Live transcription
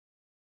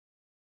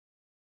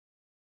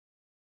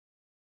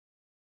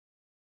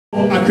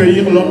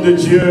Accueillir l'homme de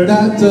Dieu,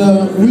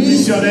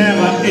 missionnaire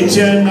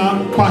Etienne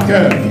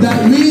Parker.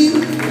 That we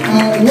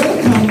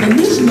welcome the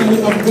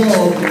missionary of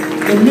God,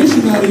 the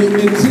missionary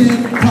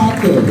Etienne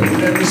Parker.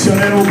 Il est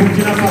missionnaire au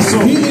Burkina Faso.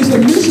 He is a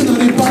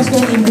missionary pastor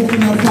in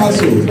Burkina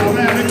Faso. Il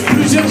travaille avec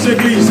plusieurs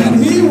églises.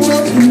 And he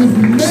works with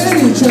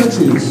many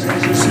churches.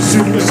 Je suis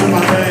sûr que ce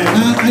matin,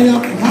 And I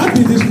am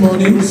happy this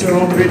morning nous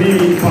serons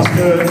bénis parce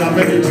que la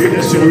main de Dieu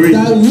est sur lui.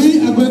 that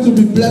we are going to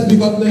be blessed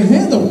because the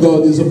hand of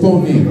God is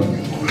upon him.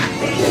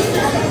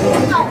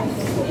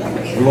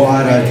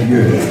 Gloire à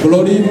Dieu.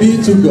 Glory be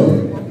to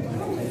God.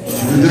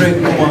 Je voudrais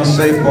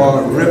commencer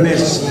par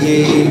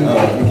remercier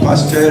le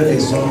pasteur et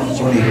son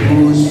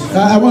épouse.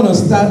 I want to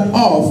start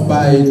off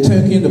by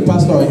thanking the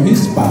pastor and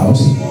his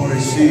spouse Ont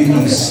reçu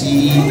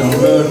ici dans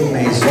leur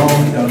maison,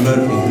 dans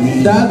leur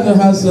église. that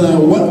has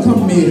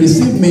welcomed me,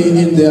 received me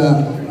in their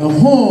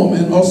home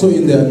and also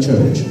in their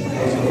church.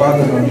 Je crois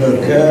que dans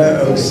leur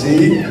cœur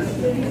aussi.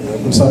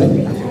 I'm sorry.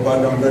 Je crois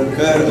dans leur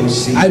cœur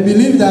aussi. I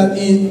believe that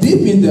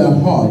deep in their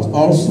heart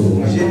also.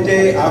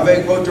 J'étais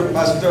avec votre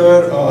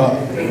pasteur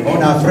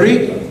en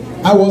Afrique,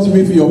 I was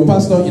with your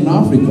pastor in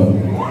Africa,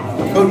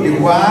 Côte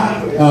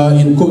d'Ivoire.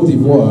 in Côte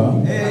d'Ivoire.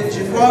 Et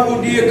je dois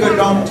vous dire que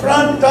dans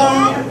 30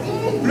 ans,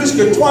 plus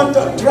que 30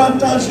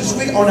 ans, je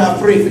suis en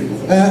Afrique.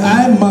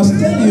 I must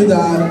tell you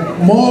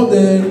that more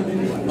than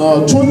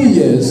 20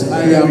 years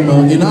I am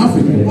in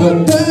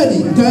Africa.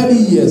 30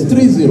 years,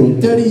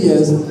 30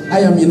 years I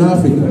am in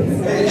Africa.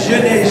 Et je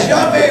n'ai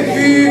jamais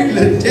vu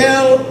le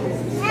tel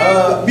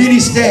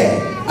ministère.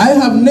 I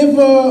have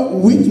never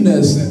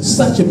witnessed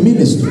such a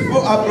ministry. Il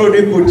faut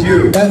applaudir pour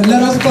Dieu.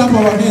 Let us clap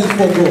our hands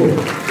for God.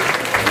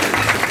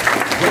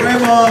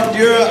 Vraiment,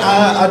 Dieu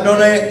a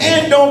donné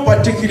un don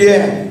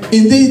particulier.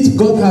 Indeed,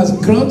 God has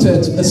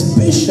granted a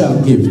special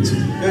gift.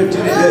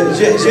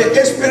 J'ai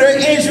espéré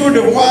un jour de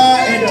voir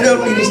un tel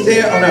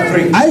ministère en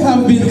Afrique. I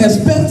have been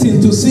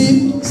expecting to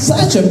see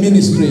such a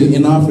ministry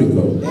in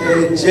Africa.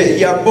 Il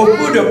y a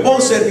beaucoup de bons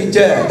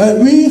serviteurs.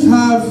 We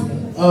have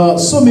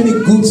so many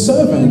good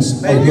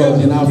servants of God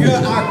in Dieu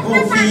Africa. a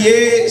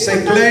confié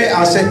ses clés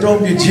à cet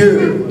homme de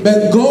Dieu.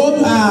 But God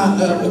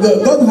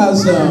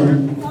has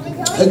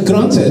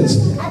granted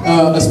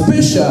a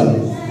special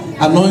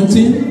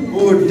anointing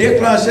Pour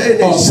déclencher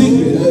des or choses.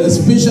 secret, a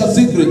special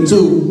secret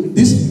to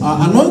this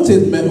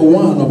anointed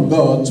one of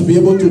God to be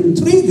able to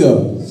trigger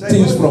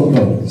things from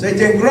God. C'est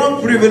un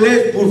grand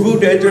privilège pour vous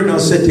d'être dans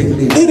cette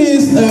église. It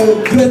is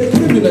a great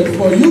privilege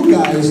for you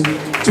guys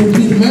to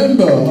be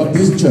member of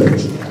this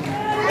church.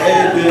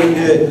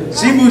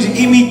 Si vous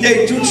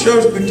imitez toutes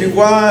choses que tu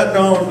vois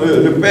dans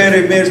le Père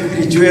et Mère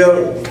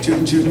spirituel,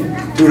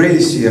 tu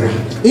réussiras.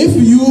 If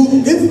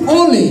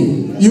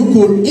only you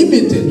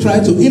could try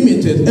to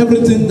imitate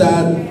everything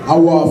that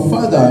our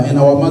father and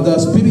our mother,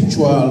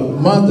 spiritual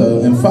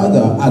mother and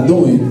father are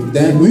doing,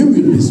 then we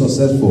will be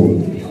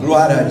successful.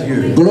 Gloire à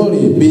Dieu.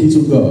 Glory be to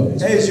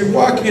God. Et je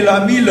vois qu'il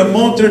a mis le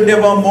montre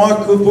devant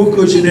moi pour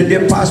que je ne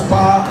dépasse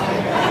pas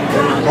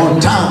mon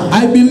temps.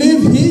 I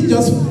believe he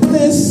just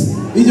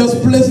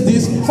placed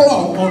this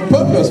clock on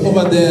purpose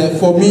over there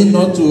for me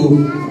not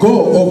to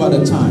go over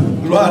the time.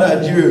 Gloire à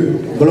Dieu.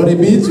 Glory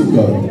be to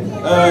God.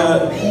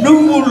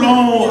 Nous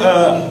voulons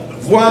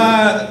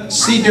voir,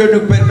 si Dieu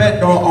nous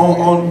permet,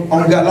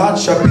 en Galates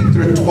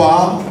chapitre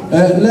 3.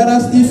 Let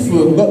us, if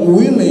God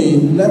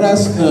willing, let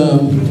us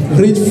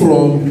read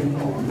from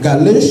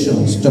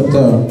Galatians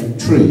chapter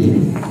 3.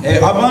 Et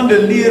avant de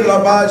lire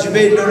là-bas, je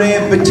vais donner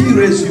un petit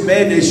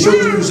résumé des choses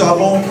que nous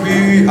avons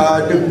vues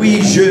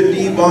depuis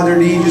jeudi,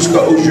 vendredi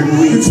jusqu'à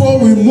aujourd'hui. Before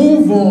we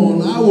move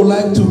on, I would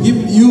like to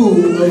give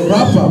you a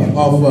wrap-up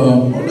of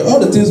all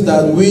the things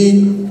that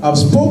we have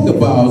spoke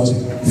about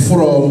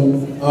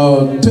from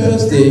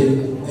Thursday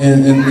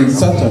and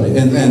Saturday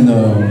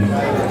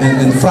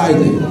and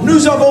Friday.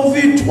 Nous avons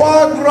vu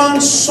trois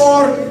grandes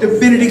sortes de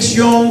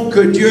bénédictions que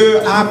Dieu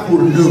a pour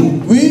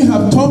nous. We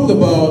have talked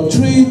about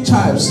three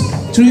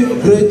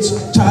great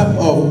types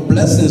of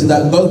blessings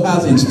that God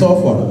has in store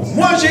for us.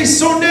 Moi, j'ai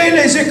sondé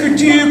les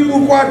Écritures pour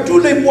voir tous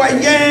les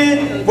moyens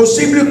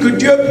possibles que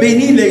Dieu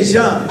bénit les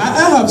gens.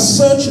 I have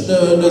searched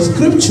the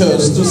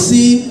scriptures to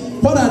see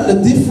what are the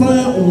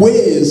different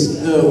ways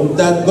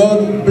that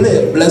God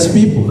bless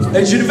people.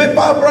 Et je ne vais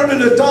pas prendre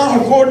le temps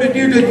encore de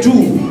dire de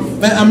tout.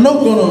 Man, I'm not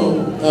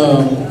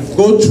gonna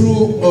go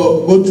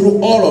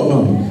through all of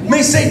them.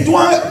 Mais c'est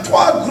trois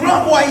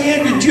grands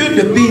moyens de Dieu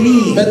de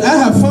bénir. But I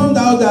have found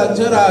out that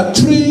there are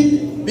three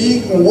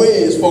big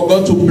ways for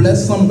God to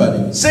bless somebody.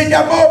 C'est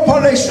d'abord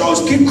par les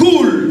choses qui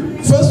coulent.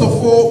 First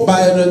of all,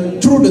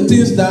 through the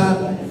things that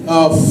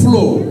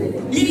flow.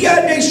 Il y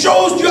a des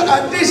choses Dieu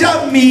a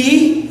déjà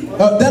mis.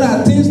 There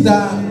are things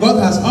that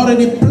God has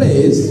already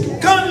placed.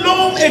 Quand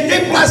l'homme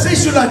était placé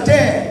sur la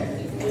terre.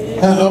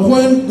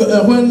 When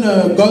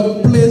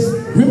God placed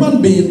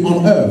human being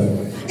on earth,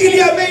 il y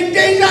avait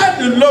déjà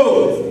de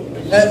l'eau.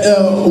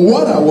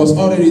 Water was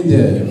already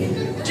there.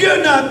 Dieu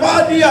n'a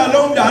pas dit à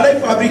l'homme d'aller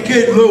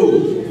fabriquer de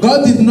l'eau.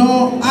 God did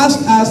not ask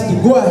us to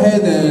go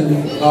ahead and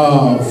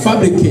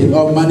fabricate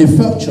or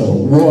manufacture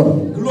water.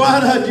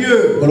 Gloire à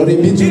Dieu. Glory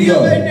be to Il y God.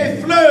 avait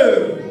des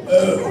fleuves.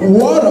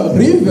 Water,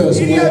 rivers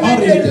Il y were avait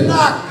already des there.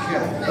 lacs.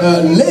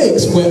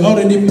 Lakes were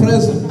already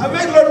present.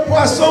 Avec le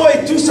poisson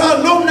et tout ça,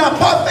 l'homme n'a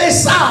pas fait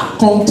ça.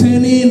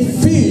 Containing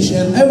fish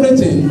and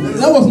everything.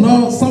 That was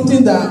not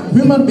something that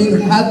human being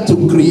had to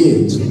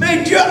create.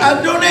 Mais Dieu a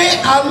donné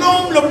à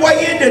l'homme le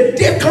moyen de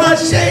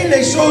déclencher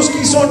les choses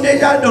qui sont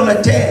déjà dans la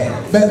terre.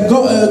 But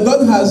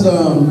God has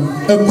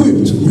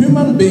equipped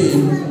human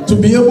being to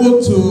be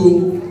able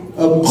to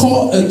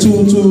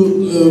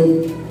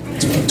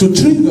to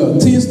trigger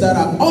things that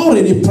are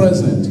already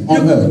present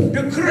on earth.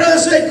 De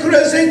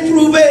creuser,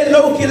 trouver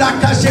l'eau qu'il a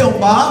cachée en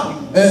bas.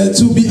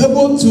 To be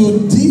able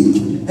to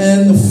dig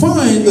and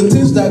find the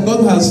things that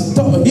God has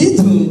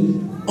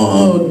hidden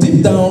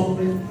deep down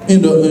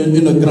in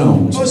the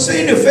ground.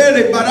 Aussi de faire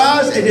les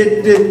barrages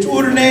et de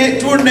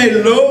tourner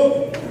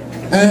l'eau.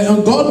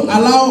 And God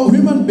allowed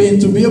human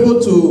beings to be able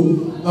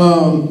to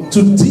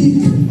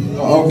dig,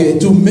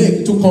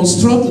 to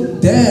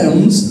construct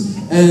dams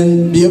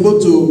and be able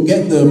to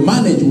get the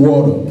managed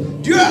water.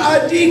 Dieu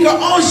a dit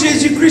qu'en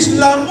Jésus-Christ,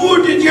 l'amour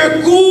de Dieu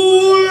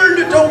coule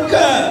de ton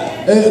cœur.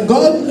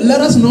 God let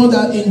us know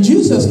that in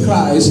Jesus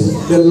Christ,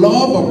 the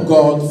love of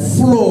God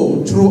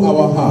flowed through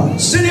our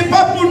hearts. Ce n'est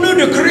pas pour nous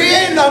de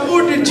créer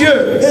l'amour de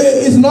Dieu.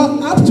 It's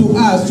not up to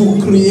us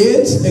to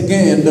create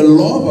again the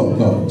love of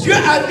God. Dieu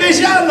a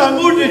déjà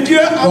l'amour de Dieu.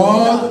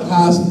 God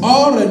has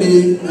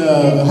already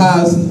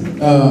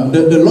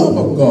the love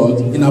of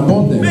God in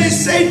abundance. Mais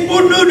c'est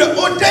pour nous de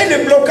ôter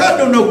les blocages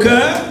dans nos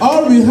cœurs.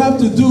 All we have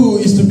to do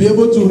is to be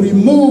able to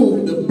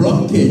remove the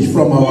blockage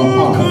from our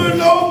heart. Que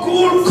l'eau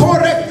coule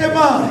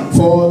correctement.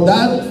 For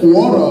that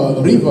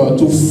water river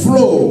to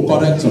flow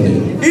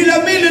correctly. Il a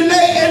mis le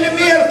lait et le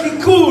miel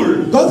qui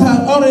coulent. God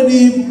had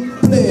already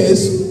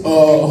placed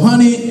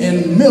honey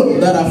and milk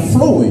that are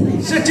flowing.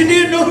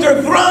 C'est-à-dire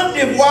notre grand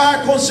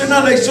devoir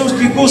concernant les choses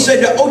qui coulent, c'est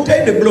de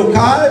ôter les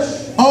blocages.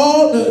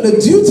 All the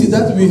duty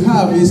that we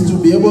have is to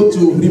be able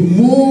to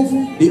remove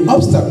the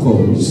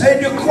obstacles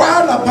Et de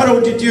croire la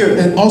parole de Dieu.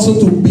 and also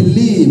to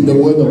believe the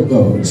word of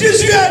God.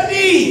 Jésus a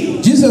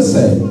dit, Jesus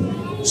said,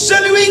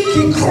 celui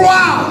qui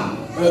croit,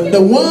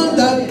 the one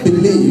that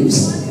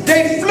believes,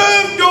 des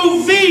fleuves d'eau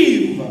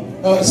vive,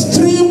 a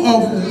stream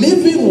of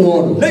living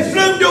water, les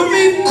fleuves d'eau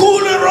vive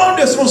couleront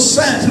de son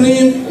sein.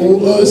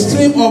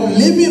 stream of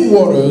living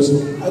waters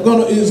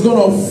is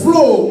gonna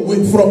flow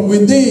from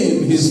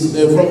within his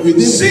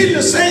Si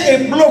le sein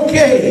est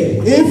bloqué,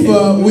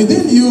 If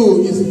within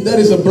you there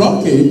is a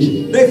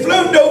blockage, les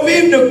fleuves d'eau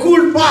vive ne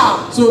coulent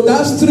pas. so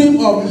that stream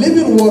of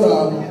living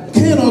water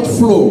cannot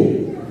flow.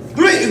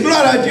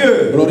 Gloire à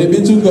Dieu. Glory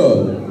be to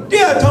God. Dis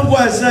à ton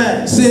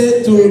voisin,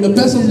 Say to the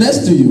person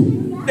next to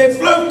you, les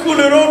fleuves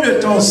couleront de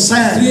ton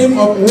sein. stream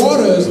of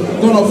waters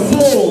gonna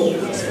flow,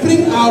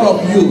 spring out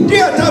of you.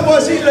 Dis à ta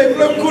voisine, les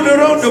fleuves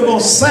couleront de mon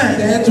sein.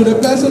 And to the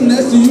person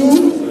next to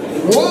you,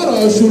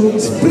 water should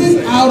spring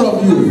out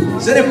of you.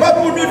 Ce n'est pas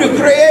pour nous de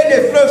créer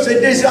des fleuves, c'est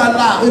déjà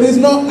là. It is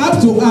not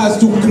up to us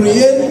to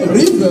create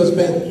rivers,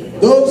 but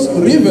those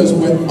rivers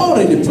were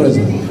already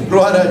present.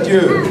 Gloire à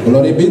Dieu.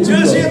 Glory be to God.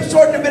 Deuxième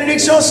sorte de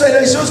bénédiction, c'est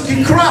les choses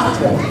qui croîtent.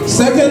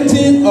 Second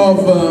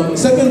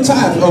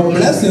type of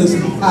blessings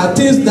are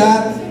things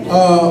that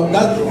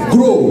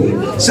grow.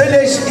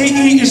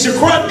 Ils se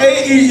croîtent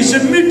et ils se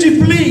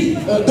multiplient.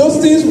 Those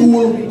things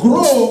will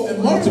grow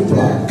and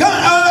multiply.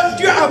 Quand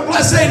Dieu a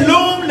placé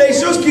l'homme, les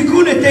choses qui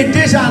coulent étaient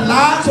déjà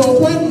là. So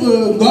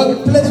when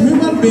God placed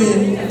human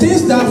being,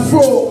 things that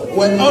flow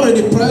were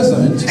already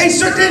present. Et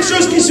certaines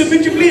choses qui se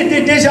multiplient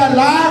étaient déjà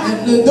là.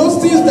 And those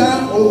things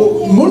that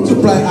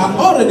multiply are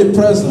already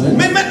present.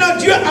 Mais maintenant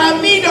Dieu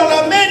a mis dans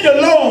la main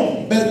de l'homme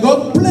But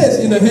God placed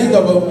in the hand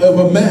of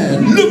a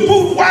man le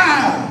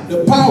pouvoir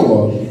the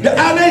power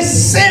d'aller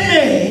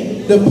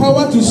s'aimer the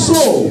power to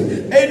sow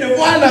et de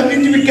voir la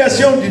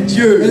multiplication de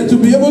Dieu. and to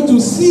be able to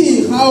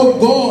see how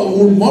God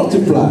will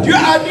multiply. Dieu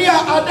a dit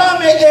à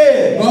Adam et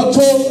Ève, God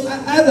told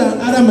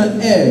Adam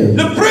and Eve.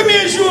 le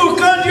premier jour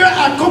quand Dieu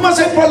a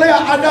commencé à parler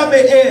à Adam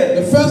et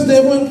Ève, The first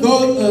day when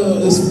God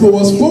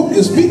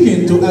was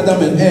speaking to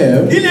Adam and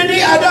Eve, il a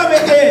dit à Adam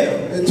et Ève,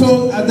 He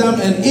told Adam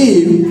and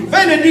Eve,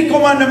 fais les 10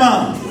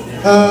 commandements.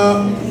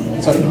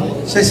 sorry.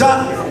 C'est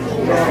ça?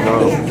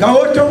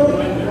 Yaoto?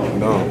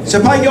 No.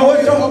 C'est pas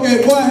Yaoto?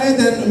 Okay, go ahead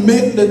and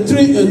make the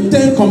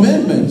 10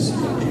 commandments.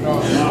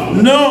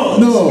 Non.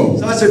 No.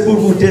 Ça c'est pour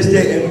vous tester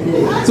un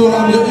peu. So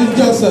it's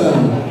just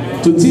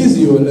to tease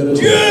you a little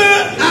Dieu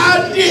bit.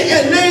 a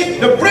dit,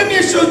 la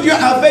première chose que Dieu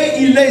a fait,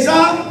 il les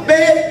a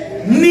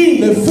bénis.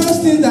 The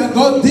first thing that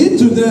God did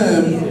to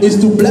them is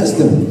to bless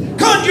them.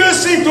 Quand Dieu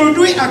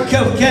s'introduit à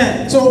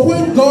quelqu'un, So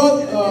when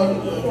God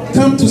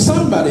come to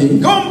somebody,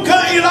 comme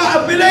quand il a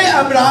appelé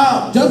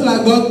Abraham, just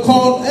like God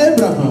called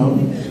Abraham,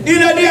 il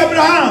a dit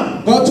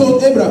Abraham, God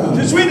told Abraham,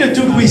 je suis le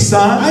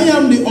Tout-Puissant, I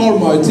am the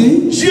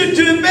Almighty, je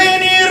te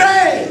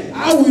bénirai.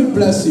 I will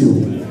bless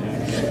you.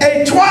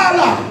 Et toi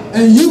là,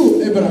 And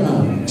you,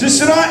 Abraham, tu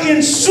seras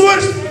une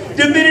source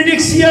de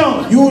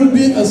bénédiction You will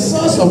be a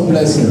source of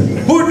blessing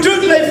pour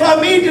toutes les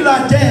familles de la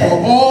for terre.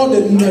 all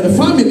the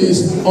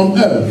families on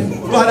earth.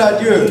 Gloire à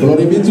Dieu.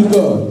 Glory be to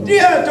God. Dis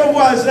à ton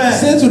voisin,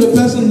 Say to the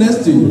person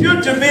next to you, Dieu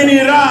te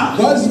bénira.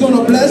 God is going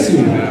to bless you.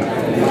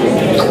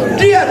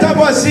 Dis à ta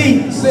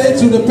voisine, Say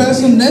to the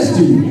person next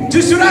to you,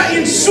 tu seras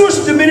une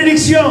source de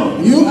bénédiction.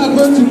 you are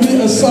going to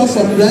be a source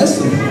of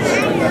blessing.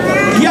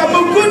 Il y a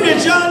beaucoup de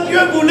gens, Dieu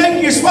voulait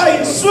qu'ils soient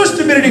une source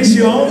de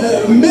bénédiction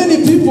Many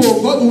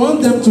people, God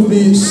wants them to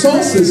be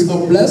sources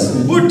of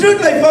blessing pour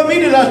toutes les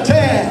familles de la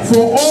terre.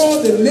 for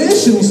all the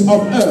nations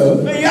of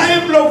earth. Mais il y a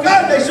un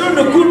blocage, les choses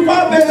ne coulent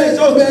pas vers les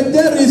autres. But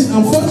there is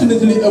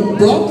unfortunately a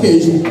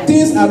blockage.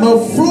 Things are not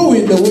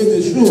flowing the way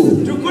they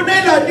should. Tu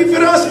connais la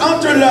différence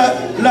entre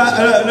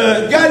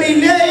le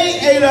Galilée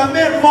et la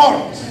mer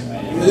morte?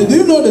 Do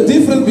you know the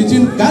difference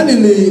between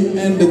Galilee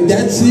and the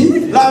Dead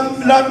Sea?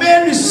 La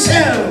mer du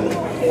sel,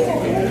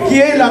 qui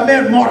est la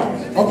mer morte.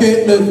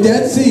 Okay, the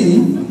Dead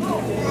Sea.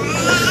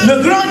 La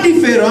grande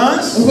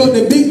différence, So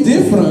the big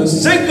difference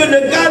c'est que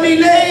le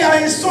Galilée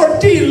a une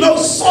sortie, l'eau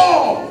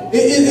sort.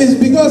 is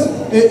because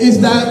is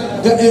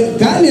that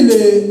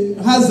Galilee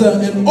has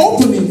an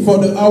opening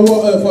for an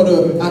outlet for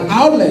the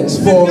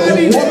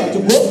water to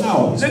go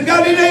out. Le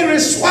Galilée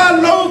reçoit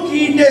l'eau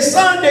qui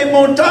descend des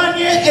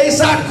montagnes et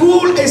ça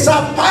coule et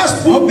ça passe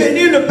pour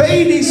bénir le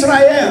pays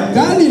d'Israël.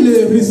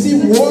 Galilee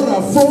received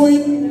water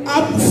flowing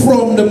up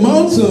from the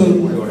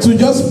mountain to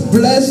just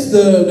bless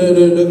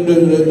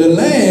the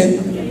land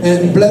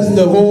and bless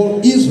the whole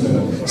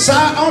Israel. Ça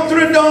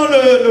entre dans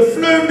le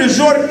fleuve de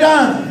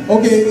Jordan.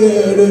 Okay,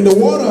 the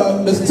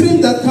water, the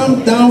stream that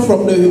comes down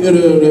from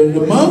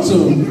the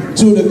mountain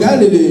to the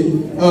Galilee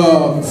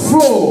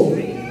flow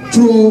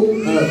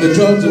through the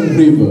Jordan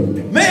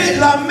River. Mais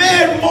la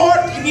mer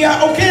morte, il n'y a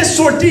aucune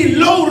sortie,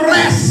 l'eau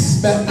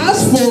reste. But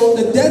as for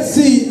the Dead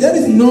Sea, there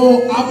is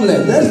no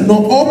outlet, there is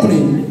no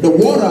opening. The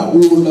water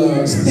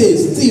will stay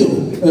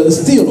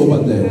still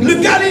over there. Le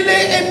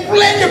Galilée est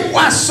plein de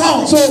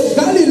poissons. So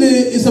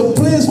Galilee is a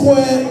place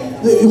where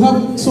you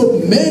have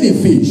so many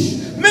fish.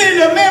 Mais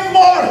la mer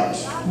morte,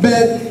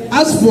 But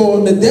as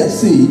for the Dead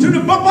Sea, tu ne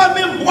peux pas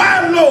même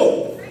boire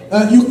l'eau.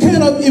 you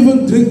cannot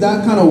even drink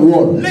that kind of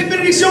water. Les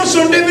bénédictions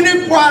sont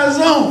devenues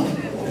poison.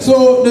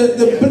 So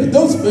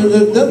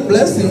that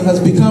blessing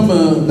has become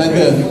like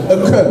a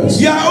curse.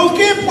 Il n'y a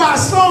aucun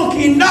poisson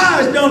qui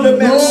nage dans le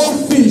mer.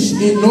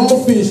 No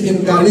fish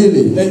in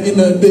Galilee, in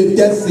the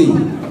Dead Sea.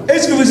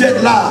 Est-ce que vous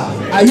êtes là?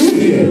 Are you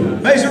here?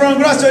 Mais je rends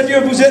grâce à Dieu,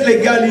 vous êtes les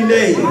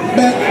Galiléens.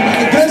 But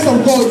by the grace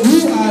of God,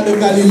 you are the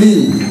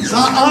Galilee.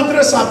 Ça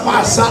entre, ça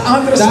passe, ça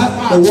entre, ça That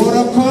passe. the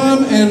water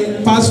come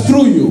and pass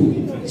through you.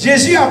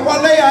 Jésus a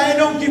parlé à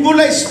un homme qui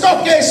voulait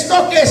stocker.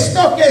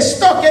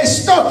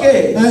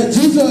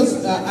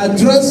 Jesus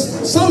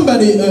addressed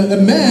somebody, a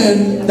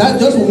man that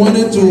just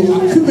wanted to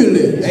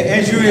accumulate. Et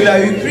un jour, il a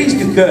eu crise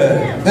de cœur.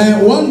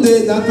 And one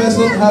day that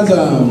person has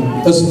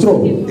a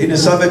stroke. Il ne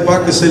savait pas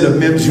que c'est le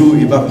même jour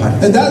il va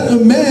partir. And that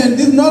man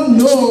did not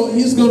know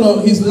his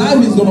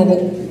life is gonna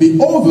be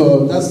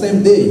over that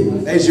same day.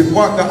 Et je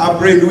crois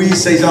qu'après lui,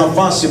 ses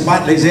enfants se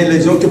battent les uns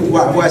les autres pour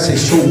avoir ces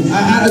choses.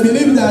 I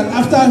believe that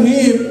after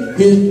him,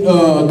 his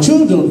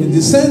children, his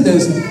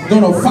descendants,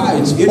 gonna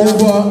fight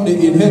over the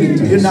Il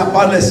inheritance. n'a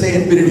pas laissé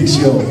une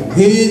bénédiction.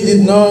 He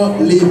did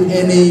not leave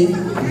any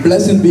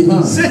blessing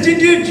behind.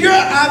 C'est-à-dire Dieu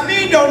a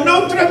mis dans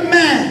notre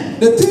main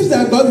The things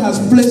that God has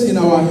placed in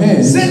our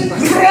hands, ce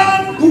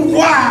grand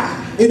pouvoir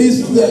it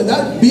is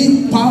that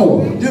big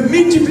power, de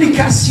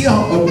multiplication.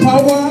 a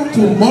power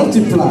to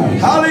multiply.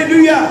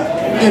 Alléluia.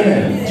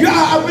 Amen. Dieu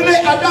a appelé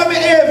Adam et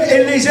Ève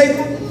et les a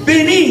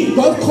bénis.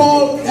 God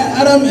called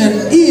Adam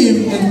and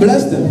Eve and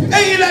blessed them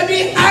Et il a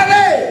dit,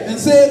 allez, and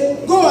said,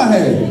 go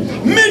ahead,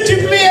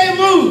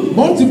 multipliez-vous,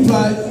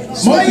 multiply,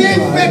 soyez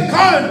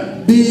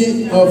féconds,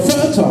 be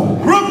fertile,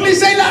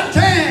 remplissez la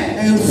terre,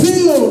 and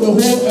fill the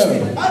whole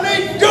earth.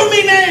 allez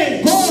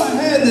dominer. Go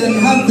ahead and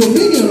have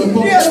dominion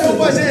upon Dis à ton everything.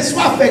 voisin,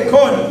 sois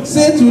fécond.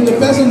 Say to the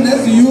person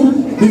next to you,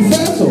 be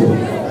fertile.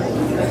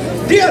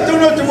 Dis à ton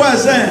autre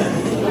voisin,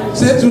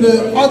 Say to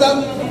the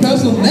other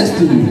person next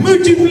to you,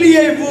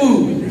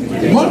 multipliez-vous.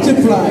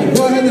 multiply.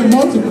 Go ahead and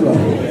multiply.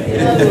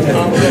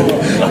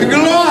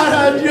 Gloire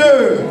à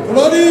Dieu.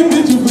 Glory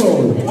be to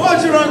God. Moi,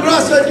 je rends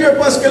grâce à Dieu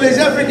parce que les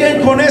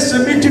Africains connaissent se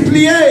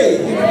multiplier.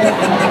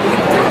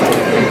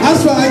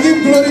 As for I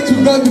give glory to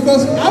God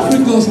because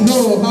Africans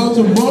know how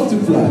to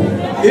multiply.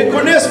 Ils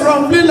connaissent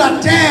remplir la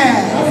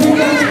terre.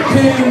 Africans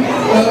can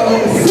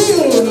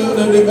fill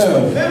the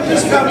earth. Même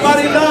jusqu'à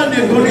Maryland,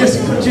 ils connaissent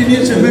continuer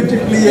de se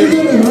multiplier.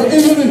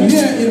 Even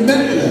here in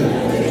Maryland.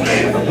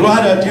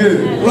 Gloire à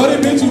Dieu. Glory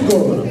be to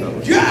God.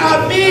 Dieu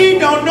a mis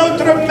dans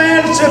notre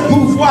main ce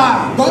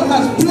pouvoir. God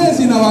has placed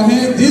in our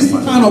hands this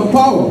kind of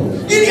power.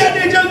 Il y a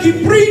des gens qui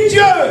prient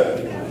Dieu.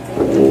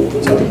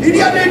 Il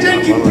y a des gens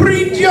qui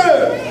prient Dieu.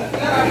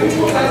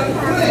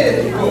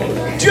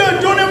 Dieu,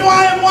 donnez-moi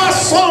un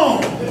moisson.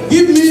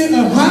 Give me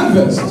a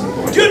harvest.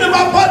 Dieu ne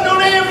va pas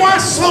donner un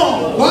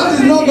moisson. God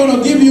is not going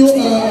to give you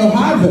a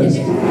harvest.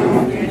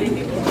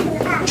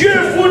 Dieu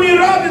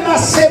fournira donnera de la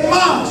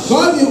sémence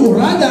God will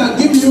rather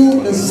give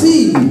you the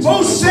seed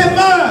au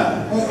semeur.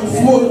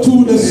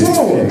 to the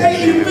sower.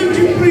 Et il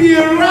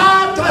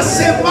multipliera ta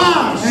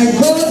sémence. And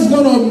God is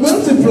going to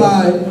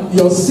multiply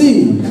your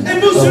seed. Et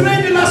vous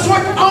serez de la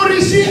sorte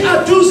enrichi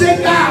à tous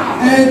égards.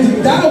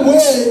 And that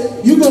way,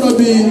 you're going to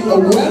be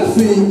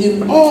wealthy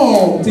in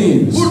all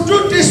things. Pour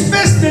toute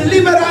espèce de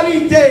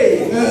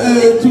libéralité.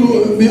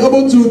 To be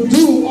able to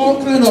do all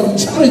kinds of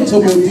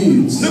charitable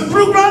deeds. Le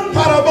plus grand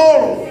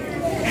parabole.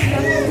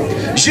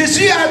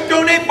 Jésus a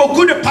donné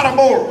beaucoup de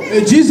paraboles.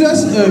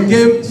 Jesus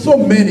gave so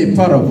many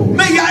parables.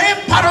 Mais il y a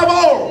un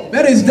parabole.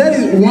 There is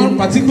one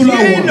particular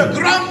Qui est one, le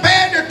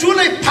grand-père de tous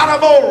les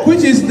paraboles.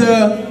 which is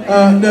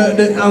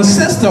the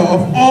ancestor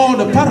of all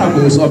the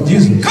parables of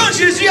Jesus. Quand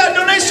Jésus a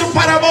donné ce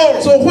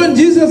parabole, So when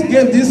Jesus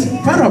gave this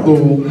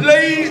parable,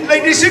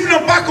 les disciples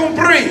n'ont pas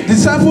compris.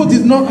 disciples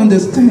did not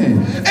understand.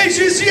 Et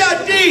Jésus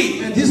a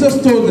dit, And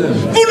Jesus told them,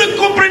 vous ne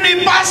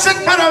comprenez pas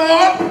cette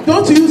parabole?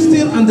 don't you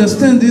still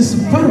understand this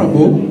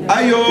parable?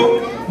 Aïe, oh.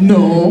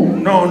 No.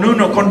 Non, nous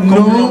ne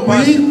comprenons No, pas.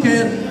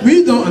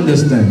 we don't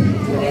understand.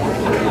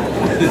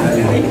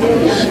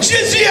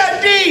 Jésus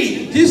a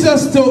dit,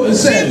 Jesus si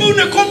said, vous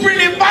ne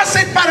comprenez pas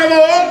cette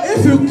parabole,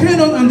 if you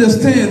cannot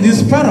understand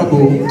this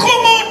parable,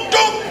 comment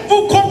donc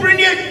vous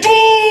compreniez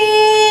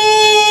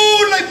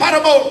tous les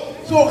paraboles?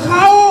 so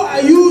how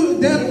are you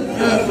then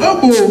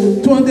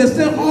able to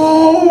understand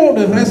all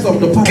the rest of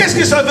the Qu'est-ce parable?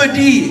 que ça veut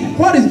dire?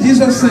 What is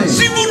Jesus saying?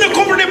 Si vous ne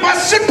comprenez pas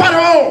cette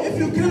parabole, If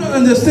you cannot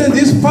understand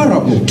this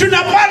parable, tu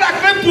n'as pas la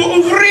clé pour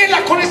ouvrir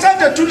la connaissance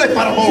de toutes les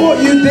paraboles.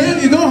 so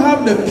you don't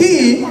have the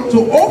key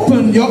to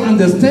open your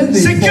understanding.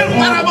 C'est for quelle all-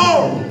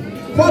 parabole?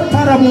 What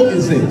parable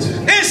is it?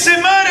 Un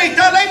semeur est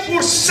allé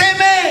pour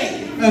s'aimer.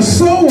 A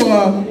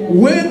sower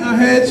went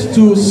ahead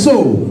to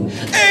sow.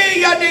 Et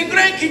il y a des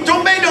grains qui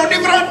tombaient dans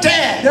différentes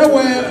terres. There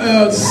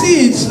were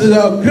seeds,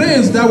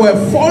 grains that were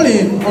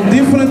falling on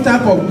different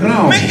type of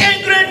ground. Mais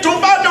un grain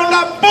tomba dans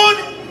la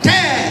bonne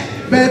terre.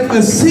 But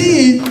a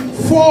seed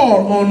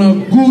fall on a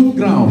good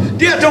ground.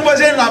 Dis à ton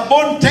voisin la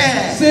bonne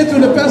terre. Say to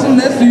the person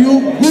next to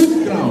you,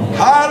 good ground.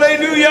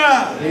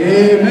 Alléluia.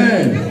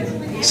 Amen.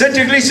 Cette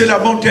église, c'est la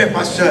bonne terre,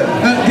 pasteur.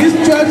 This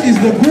church is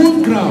the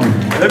good ground.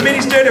 Le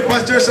ministère de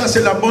pasteur, ça, c'est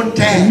la bonne The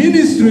terre.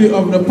 ministry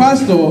of the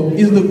pastor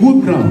is the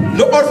good ground.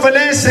 Le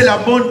orphelin, c'est la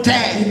bonne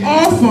terre.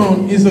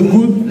 Orphan is a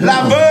good La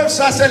ground. veuve,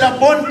 ça, c'est la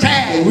bonne The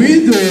terre.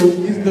 widow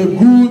is the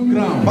good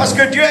ground. Parce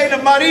que Dieu est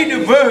le mari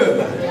de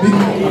veuve.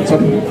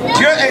 Sorry.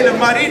 Dieu est le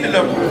mari de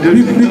la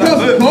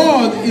Because veuve.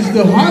 God is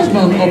the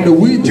husband of the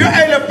widow. Dieu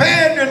est le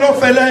père de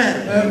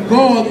l'orphelin.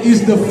 God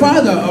is the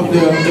father of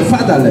the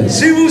fatherless.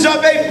 Si vous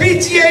avez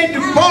pitié du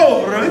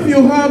pauvre, If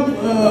you have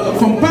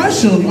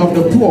compassion of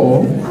the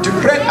poor, tu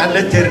prêtes à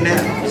l'éternel.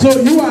 so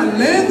you are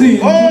lending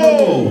to the Oh,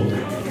 Lord.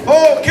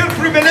 oh, quel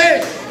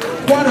privilège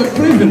What a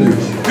privilege.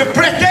 de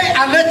prêter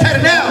à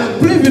l'éternel.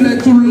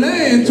 Privilege to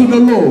lend to the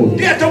Lord.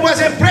 Dis à ton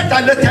voisin, prête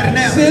à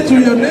l'éternel. Say to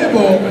your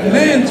neighbor,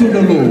 lend to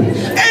the Lord.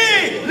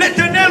 Et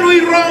l'éternel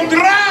lui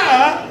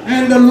rendra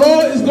And the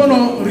Lord is going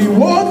to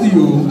reward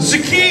you ce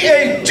qui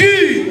est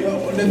dû.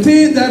 the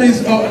thing that is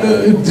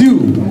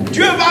due.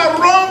 Dieu va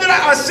rendre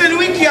à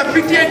celui qui a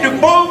pitié du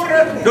pauvre,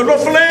 de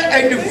l'orphelin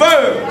et du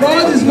veuve.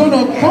 God is going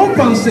to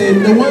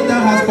compensate the one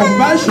that has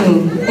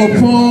compassion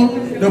upon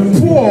the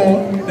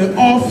poor, the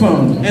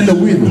orphan, and the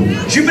widow.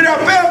 Je me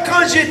rappelle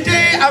quand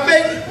j'étais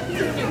avec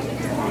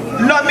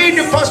l'ami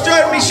du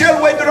pasteur Michel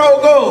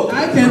Ouedraogo.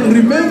 I can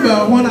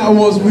remember when I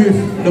was with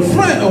the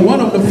friend, one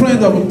of the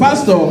friends of the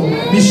pastor,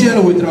 Michel Je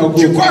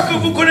Ouedraogo. crois que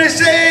vous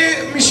connaissez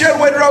Michel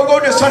Ouedraogo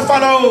de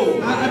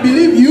Salfalo. I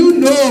believe you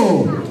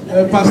know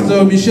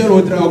Pastor Michel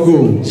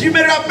Ouedraogo. Je me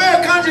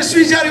rappelle quand je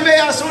suis arrivé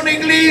à son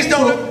église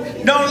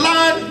dans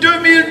l'an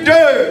 2002.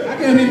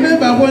 I can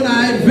remember when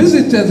I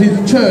visited his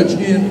church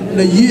in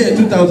the year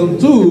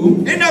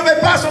 2002. Il n'avait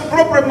pas son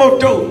propre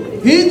moto.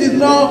 He did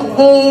not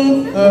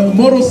own a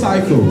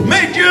motorcycle,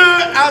 Mais Dieu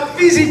a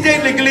visité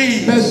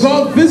l'église. but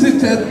God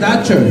visited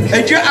that church.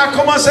 Et Dieu a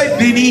commencé à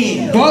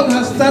bénir. God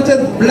has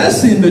started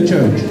blessing the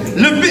church.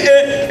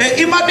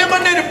 Il m'a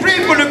demandé de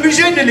prier pour le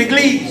budget de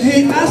l'église.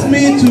 He asked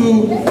me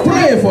to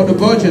pray for the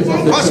budget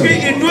of the Parce church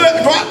qu'il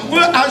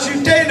veut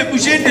ajouter le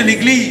budget de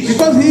l'église.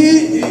 because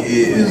he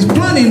is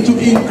planning to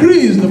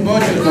increase the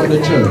budget of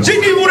the church. J'ai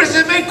dit, vous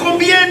recevez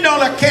combien dans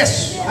la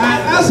caisse?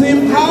 I asked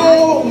him,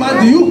 how much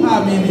do you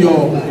have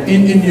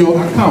in your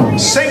account?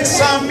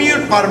 500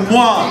 000 par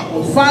mois.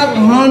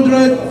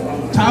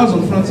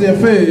 500,000 francs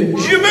CFA.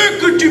 Je veux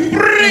que tu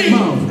pries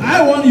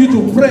I want you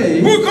to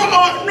pray pour que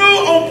nous,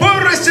 on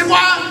peut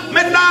recevoir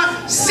maintenant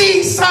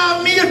 600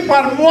 000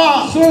 par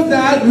mois. so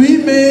that we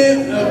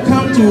may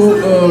come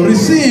to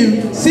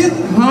receive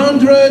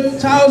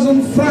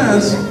 600,000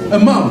 francs a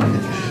month.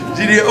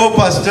 J'ai dit, oh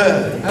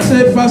pasteur, I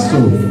said, Pastor,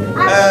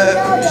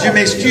 je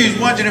m'excuse,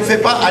 moi je ne fais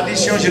pas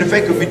addition, je ne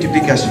fais que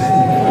multiplication.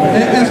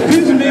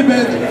 excuse me,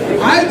 but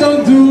I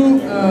don't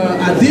do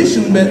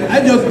addition, but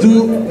I just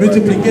do Il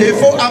multiplication.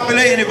 faut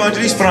appeler un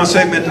évangéliste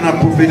français maintenant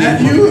pour venir.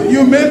 And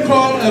you may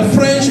call a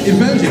French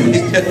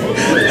evangelist.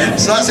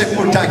 Ça c'est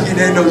pour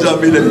taquiner nos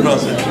amis les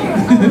Français.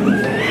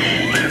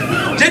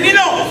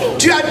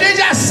 Tu as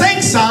déjà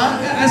 500.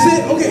 I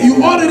said, okay,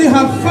 you already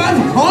have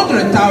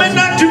 500,000.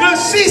 Maintenant, tu veux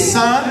 600.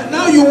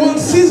 Now you want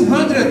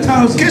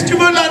 600,000. Qu'est-ce que tu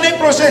veux l'année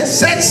prochaine?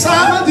 700.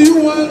 What do you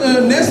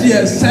want next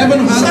year?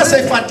 700. Ça,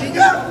 c'est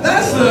fatigant.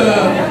 That's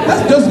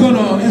just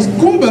gonna. It's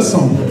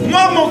cumbersome. Moi,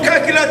 mon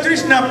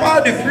calculatrice n'a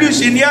pas de plus,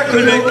 il n'y a que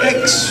le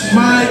X.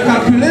 My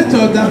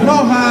calculator does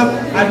not have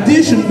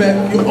addition, but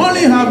you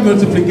only have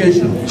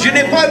multiplication. Je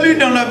n'ai pas lu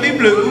dans la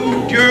Bible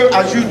où Dieu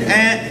ajoute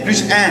 1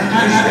 plus 1 plus 1.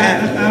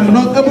 I'm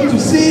not able to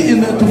see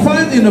to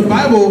find in the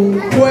Bible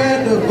where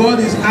God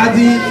is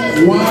adding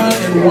 1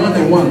 and 1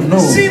 and 1. No.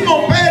 Si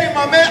mon père et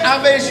ma mère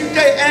avaient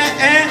ajouté 1,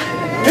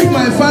 If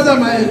my father,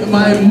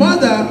 my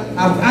mother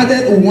have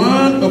added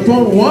 1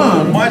 upon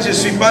 1, moi je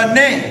suis pas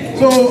né.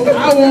 so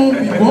I won't be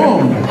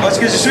born Parce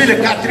que je suis le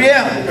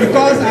 4e.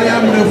 because I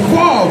am the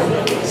 4th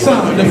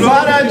son. The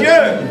Gloire à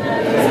 4th.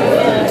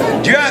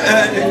 Dieu.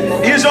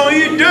 Ils ont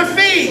eu 2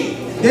 filles.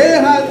 They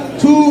had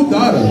 2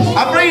 daughters.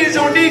 Après, ils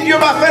ont dit Dieu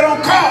va faire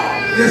encore.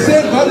 They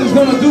said God is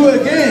going to do it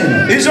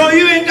again. Ils ont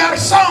eu un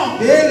garçon.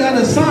 They got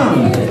a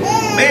son.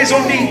 Mais ils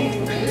ont dit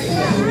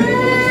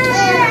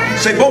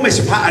c'est bon, mais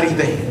c'est pas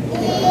arrivé.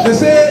 They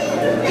say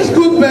it's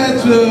good,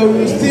 but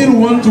we still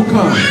want to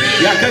come.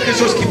 Il y a quelque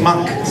chose qui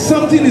manque.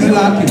 Something is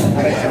lacking.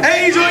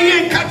 Et ils ont eu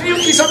un 4e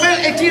qui s'appelle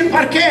Etienne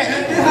Parker.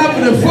 They have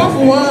the 4th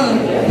one.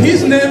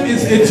 His name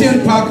is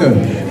Etienne Parker.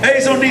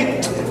 Et ils ont dit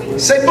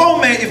c'est bon,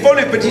 mais il faut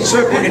les petites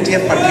soeurs pour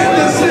Etienne Parker. They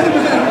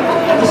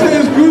say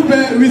it's good,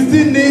 but we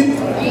still need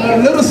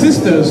little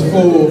sisters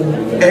for.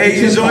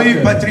 Et ils ont eu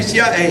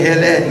Patricia et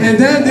Hélène. And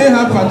then they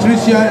have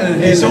Patricia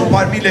and Ils sont Helen.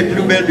 parmi les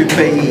plus belles du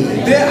pays.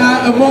 They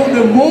are among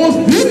the most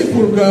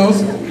beautiful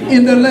girls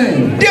in the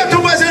land. Dis à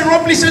ton voisin,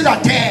 remplissez la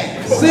terre.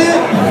 Say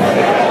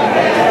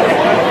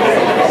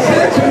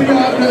to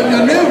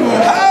your neighbor,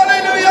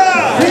 Alléluia.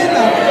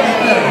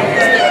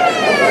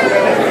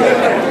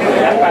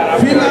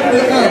 fill up the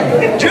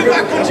earth. Dieu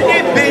va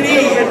continuer de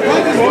bénir.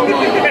 God is going to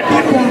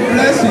keep on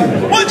blessing.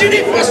 Moi, je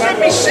dis, Pasteur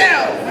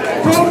Michel,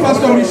 Tell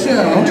Pastor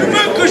Michel, tu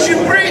veux que je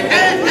prie 1-1.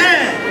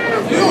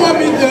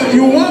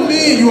 you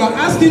are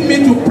asking me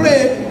to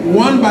pray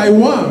 1 by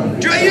 1.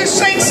 Tu as eu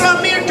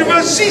 500 000, tu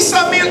veux 600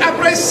 000,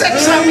 après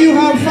 700 And 000. you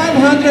have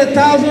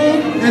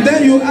 500,000, and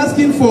then you're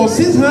asking for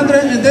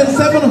 600 and then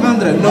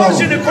 700. Moi,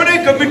 je No. ne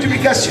connais que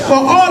multiplication.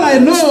 For all I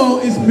know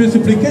is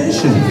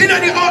multiplication. Il a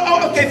dit, oh,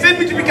 ok, fais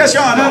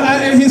multiplication alors.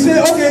 And he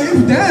said, okay,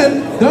 if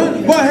then,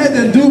 don't go ahead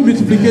and do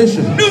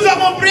multiplication. Nous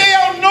avons prié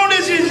au nom de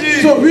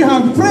Jésus. So we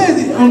have prayed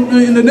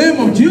in the name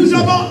of Nous Jesus.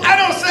 avons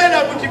annoncé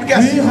la We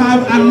multiplication.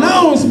 have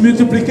announced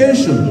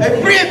multiplication. Et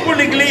prié pour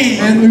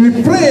l'église. And we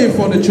pray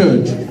for the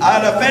church.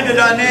 À la fin de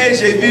l'année,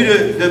 j'ai vu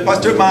le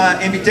pasteur m'a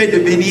invité de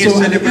venir So,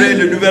 célébrer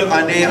la nouvelle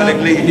année à At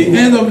l'église. the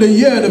end of the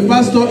year, the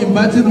pastor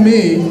invited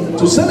me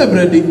to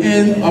celebrate the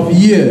end of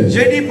year.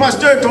 J'ai dit,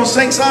 pasteur, ton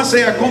 500,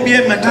 c'est à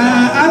combien maintenant? I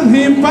asked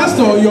him,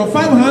 Pastor, your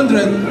 500,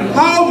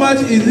 how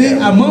much is it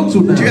amount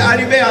to Tu es now?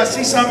 arrivé à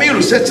 600 000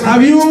 ou 700 000?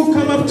 Have you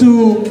come up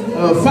to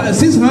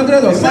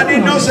 600 or Il m'a dit,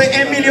 non, 700? c'est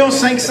 1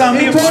 500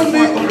 000. He told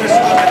me-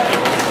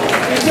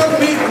 It took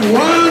me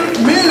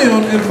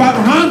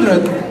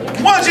 1,500,000.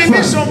 Moi, j'ai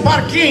vu son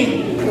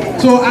parking.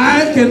 So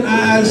I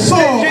saw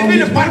J'ai on vu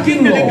the le parking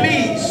parking de lot,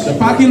 l'église. the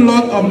parking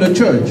lot of the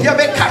church, Il y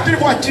avait 4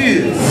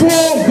 voitures.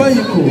 4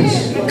 vehicles,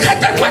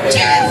 4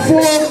 voitures.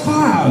 4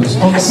 cars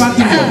on the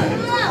parking lot.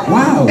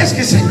 Wow, Est-ce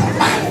que c'est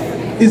normal?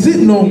 is it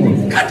normal?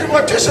 4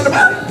 voitures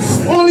seulement?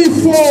 Only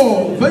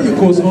 4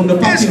 vehicles on the Est-ce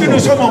que parking nous lot.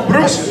 sommes en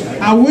brousse?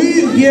 Are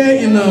we here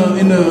in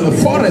a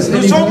forest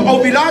Nous sommes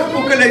anymore? au village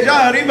pour que les gens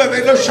arrivent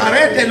avec leurs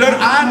charrettes et leurs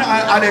ânes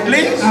à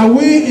l'église. Are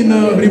we in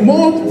a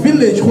remote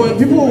village where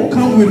people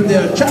come with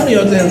their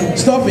chariots and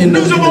stuff in the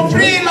Nous avons church?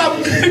 pris la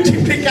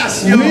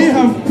multiplication. We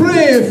have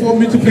prayed for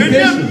Que Dieu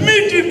multiplication,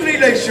 multiplie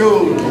les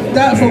choses.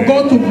 that for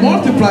God to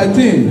multiply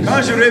things.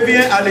 Quand je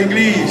reviens à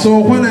l'église, So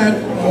when I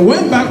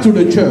went back to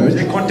the church,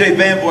 j'ai compté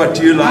 20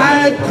 voitures là.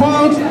 I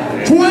count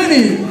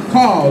 20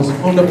 cars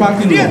on the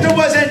parking Dis à lot. ton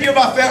voisin, Dieu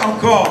va faire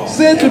encore.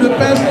 Say to the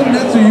person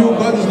next to you,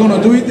 God is going to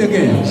do it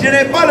again. Je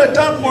n'ai pas le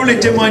temps pour les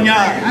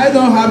témoignages. I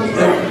don't have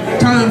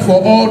time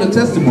for all the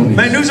testimonies.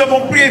 Mais nous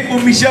avons prié pour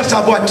Michel sa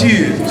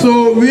voiture.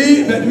 So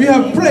we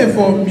have prayed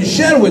for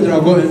Michel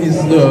Wedrago and his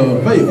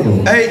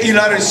vehicle. Et il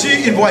a reçu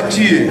une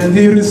voiture. And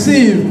he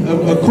received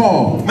a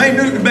car. Mais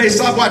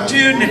sa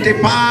voiture n'était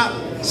pas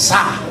ça.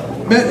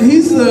 But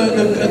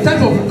the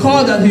type of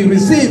car that he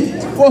received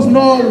was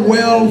not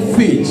well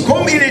fit.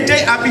 Comme il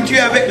était habitué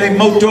avec les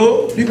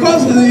motos,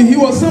 Because he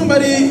was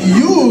somebody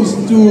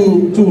used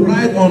to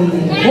ride on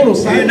il n'a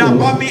motorcycles.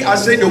 pas mis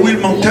assez de huile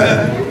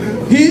moteur.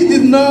 He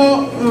did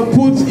not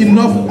put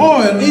enough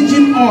oil,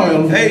 engine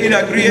oil. Et il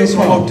a grillé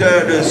son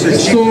moteur de ce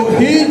Jeep. So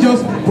he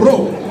just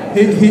broke.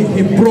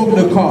 He broke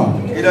the car.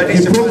 Il a dit,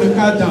 He broke the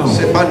car down.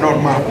 c'est pas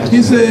normal.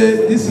 He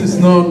said, this is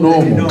not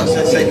normal. Non,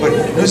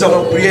 nous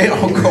allons prier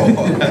encore.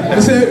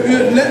 He said,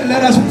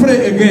 let us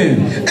pray again.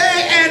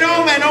 Et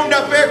un homme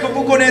d'affaires que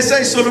vous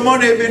connaissez, Solomon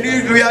est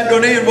venu, lui a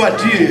donné une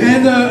voiture.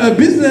 And a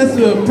business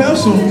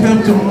person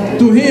came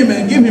to him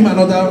and gave him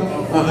another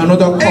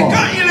Et car.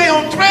 quand il est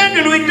en train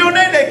de lui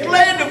donner les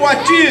clés de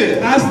voiture.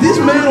 As this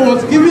man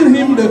was giving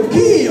him the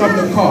key of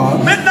the car,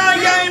 Maintenant,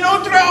 il y a un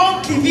autre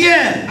homme qui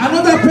vient.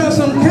 another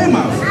person came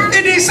up.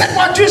 Il dit, cette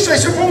voiture,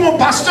 c'est pour mon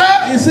pasteur.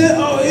 He said,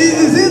 "Oh,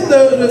 is it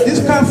this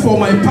car for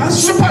my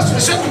pastor?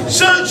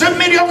 Ce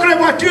médiocre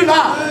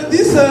voiture-là,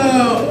 This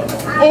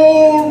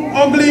old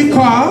ugly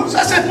car,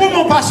 ça c'est pour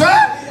mon pasteur.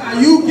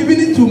 are you giving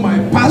it to my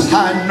pastor?"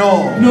 Ah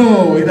non.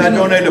 No, Il a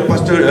donné le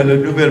pasteur la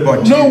nouvelle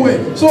voiture. no way.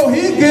 So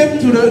he gave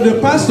to the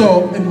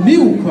pastor a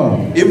new car.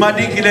 Il m'a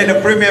dit qu'il est le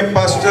premier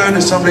pasteur de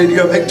Assemblée de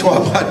Dieu avec trois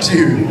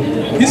voitures.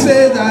 He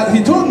said that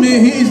he told me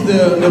he is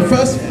the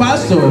first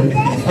pastor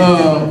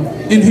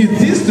in his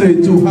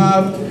district to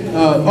have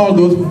all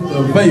those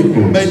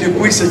vehicles. Mais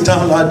depuis ce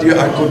temps-là, Dieu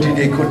a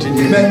continué.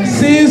 But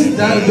since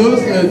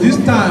this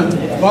time,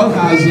 God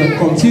has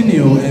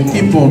continued and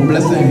keep on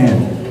blessing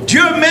him.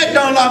 Dieu met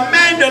dans la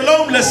main de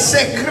l'homme le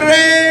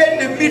secret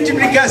de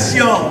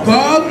multiplication.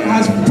 God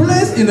has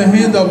placed in the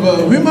hand of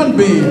a human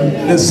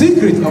being the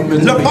secret of Le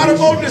multiplication.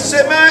 parabole de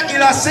semin,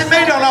 il a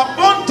semé dans la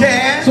bonne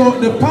terre. So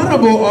the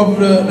parable of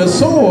the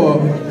sower,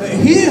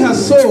 he has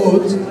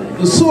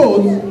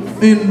sowed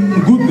in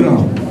good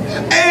ground.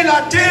 Et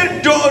la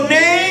terre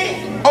donnée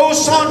au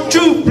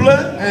centuple,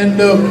 And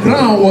the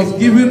ground was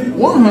given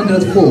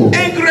 100-fold.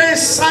 un grain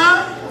 100,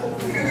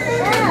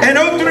 un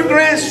autre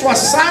grain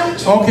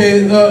 60,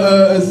 Okay,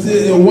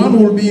 one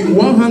will be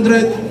 100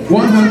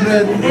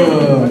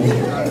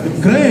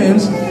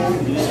 grains,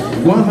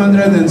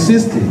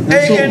 160. And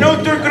et so un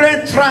autre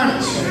grain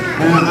 30.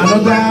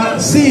 another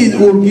seed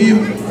will give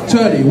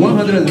 30,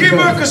 Qui veut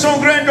 130. que son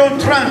grain donne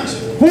 30?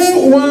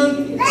 Who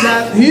want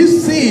that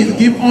his seed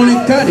give only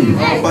 30?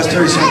 Oh,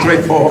 pasteur, ils sont très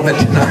forts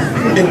maintenant.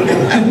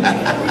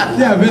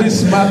 They are very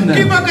smart now.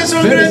 Qui veut que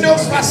son Very grain donne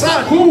smart.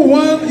 60? Who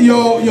want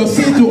your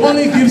seed to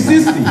only give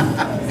 60?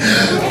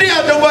 Dis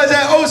à ton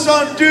voisin au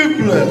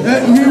centuple.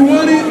 We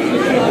want it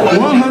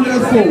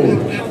 100-fold.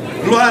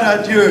 Gloire à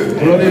Dieu.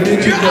 Glory be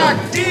to Dieu a God.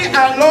 dit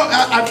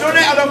à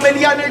donner à l'homme, mais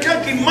il y a des gens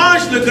qui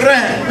mangent le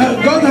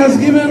grain. God has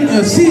given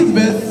a seed,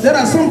 but there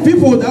are some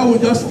people that will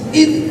just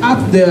eat up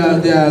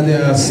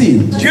their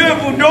seed. Dieu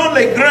vous donne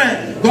les grains.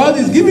 God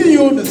is giving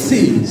you the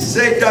seeds.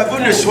 C'est à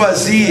vous de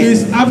choisir.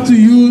 It's up to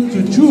you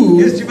to Qu'est-ce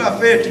choose que tu vas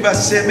faire? Tu vas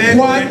s'aimer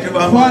ou bien tu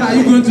vas what are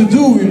you going to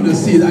do with the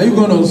seed. Are you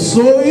going to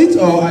sow it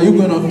or are you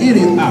going to eat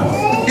it up?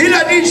 Il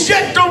a dit,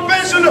 jette ton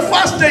pain sur le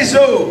face des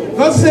eaux.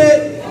 God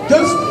said,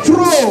 just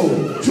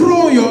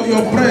throw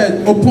your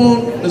bread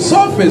upon the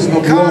surface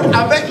of Car water.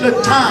 avec le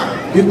temps,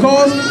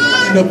 Because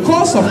in the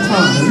course of tu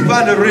time,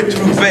 vas le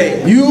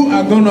retrouver. you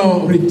are going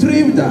to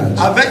retrieve that.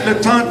 Avec le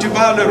temps, tu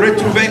vas le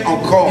retrouver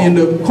encore. In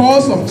the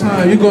course of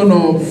time, you're going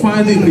to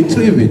find it,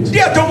 retrieve it. Dis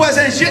à ton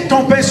voisin, jette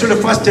ton pain sur le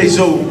face des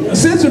eaux.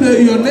 Say to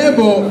your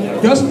neighbor,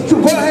 just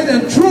go ahead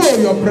and throw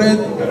your bread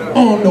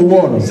on the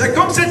water. C'est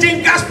comme c'est un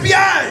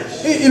gaspillage.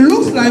 It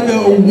looks like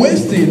a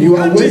wasting. You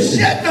are Quand tu wasting.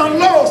 jettes dans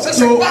l'eau, ça c'est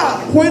So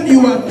quoi? when you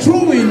are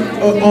throwing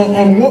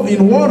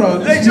in water,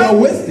 Les you are gens,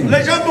 wasting.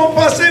 les gens vont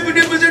penser, vous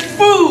dites, vous êtes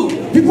fous.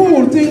 People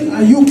will think,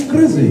 are you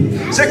crazy?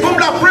 C'est comme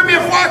la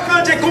première fois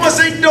quand j'ai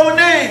commencé à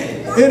donner.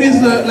 It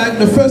is like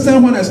the first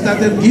time when I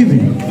started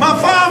giving. Ma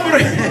femme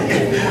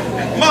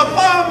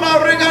m'a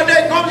regardé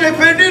comme j'ai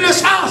perdu le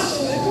sens.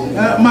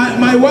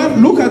 My wife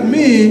looked at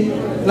me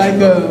like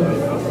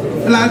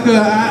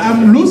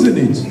I'm losing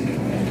it.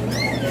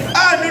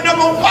 Ah, nous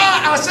n'avons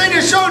pas assez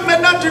de choses,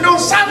 maintenant tu donnes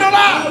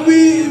 $100.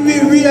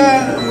 We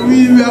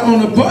are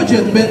on a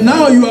budget, but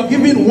now you are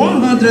giving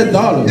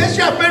 $100. Et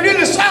tu as perdu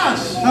le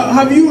sens.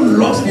 Have you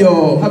lost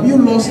your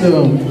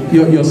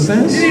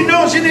sense? Il dit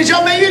non, je n'ai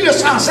jamais eu le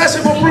sens. Ça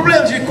c'est mon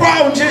problème. Je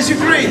crois en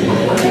Jésus-Christ.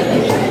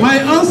 My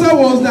answer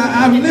was that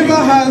I've never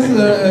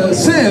had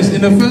sense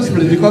in the first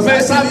place because Mais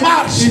I ça believe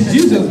marche. in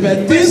Jesus,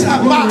 but things ça are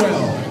going marche.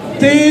 well.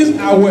 Things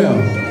are well.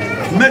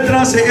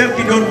 Maintenant c'est elle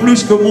qui donne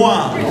plus que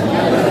moi.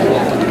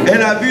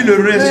 Elle a vu le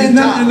And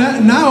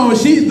résultat. now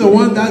she's the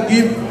one that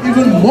gives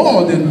even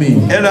more than me.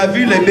 Elle a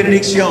vu les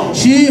bénédictions.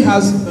 She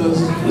has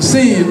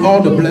seen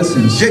all the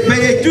blessings. J'ai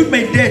payé toutes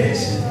mes dettes.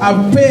 I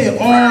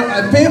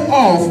pay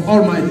off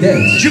all my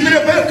debts. Je me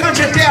rappelle quand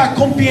j'étais à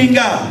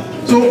Compiègne.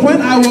 So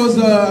when I was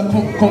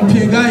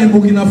Kompienga in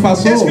Burkina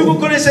Est-ce que vous Faso,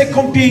 connaissez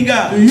Compiègne?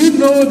 do you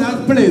know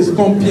that place,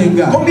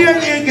 Kompienga? Combien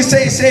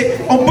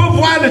on peut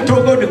voir le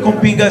Togo de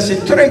Compiègne,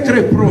 c'est très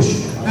très proche.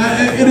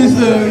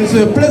 It's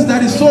a place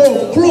that is so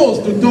close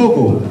to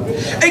Togo.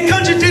 Et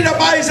quand j'étais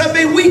là-bas, ils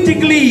avaient 8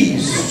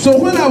 églises. So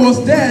when I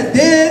was there,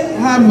 they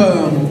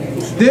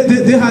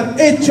had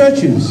 8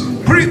 churches.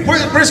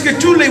 Presque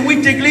tous les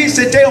 8 églises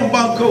c'était en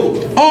banco.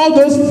 All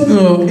those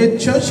 8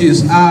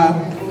 churches are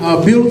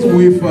built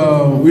with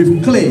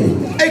clay.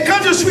 Et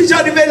quand je suis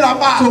arrivé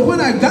là-bas, So when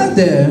I got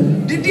there,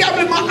 le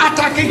diable m'a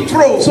attaqué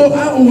trop. so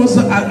I was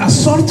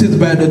assaulted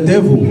by the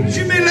devil.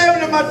 Je me lève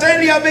le matin,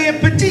 il y avait un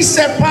petit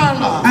serpent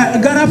là. I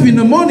got up in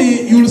the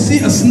morning, you'll see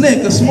a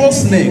snake, a small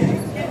snake.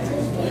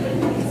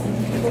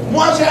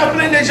 Moi j'ai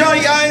appelé les gens,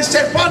 il y a un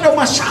serpent dans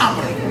ma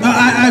chambre.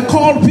 I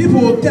called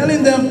people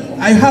telling them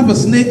I have a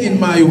snake in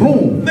my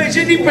room. Mais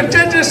j'ai dit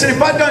peut-être ce n'est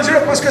pas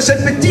dangereux parce que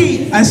c'est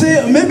petit. I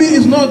say maybe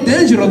it's not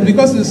dangerous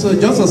because it's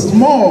just a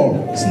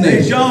small Les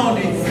snake. gens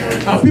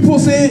disent, People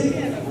say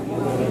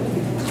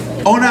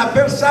on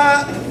appelle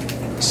ça,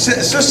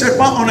 ce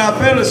serpent, on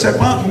appelle le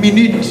serpent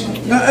minute.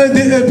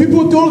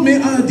 people told me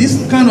this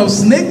kind of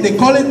snake they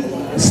call it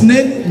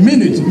snake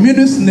minute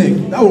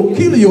snake that will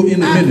kill you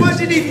in a minute. Moi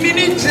j'ai dit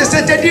minute,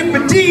 c'est-à-dire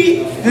petit.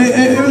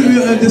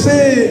 They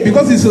say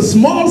because it's a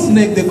small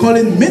snake they call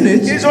it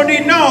minute. Ils ont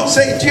dit non,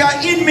 tu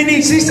as une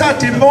minute, si ça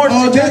te mord,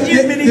 tu as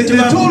une minute, tu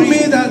vas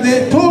mourir.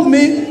 They told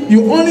me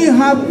you only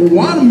have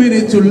 1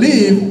 minute to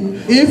live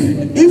if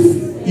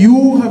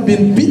you have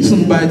been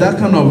bitten by that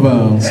kind of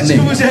Est-ce snake.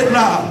 que vous êtes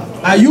là?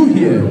 Are you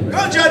here?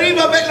 Quand j'arrive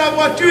avec la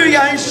voiture, il y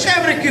a une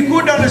chèvre qui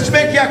court dans le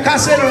chemin qui a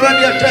cassé le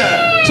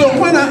radiateur. So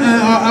when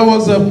I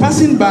was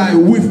passing by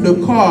with the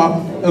car,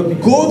 a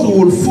goat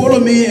would follow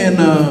me and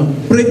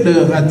break the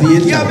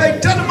Il y radiator. avait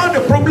tellement de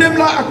problèmes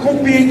là à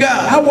Compinga.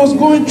 I was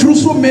going through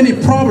so many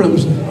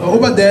problems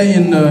over there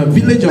in the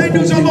village of Mais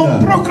nous avons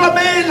Compinga.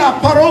 proclamé la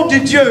parole de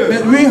Dieu.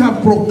 But we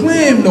have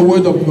proclaimed the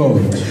word of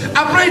God.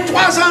 Après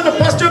 3 ans,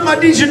 le pasteur m'a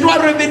dit, je dois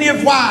revenir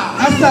voir.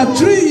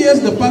 After 3 years,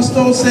 the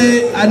pastor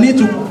said, I need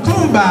to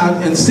come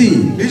back and see.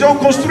 Ils ont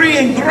construit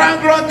une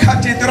grande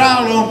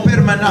cathédrale en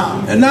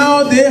permanent. And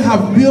now they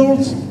have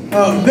built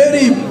a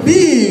very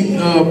big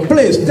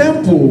place,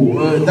 temple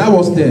that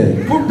was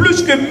there. Pour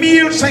plus que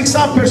 1500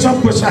 personnes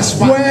peuvent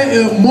s'asseoir.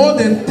 Where more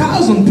than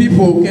 1,000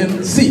 people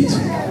can sit.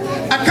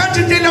 Quand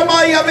j'étais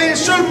là-bas, il y avait un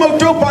seul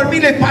moto parmi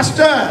les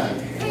pasteurs.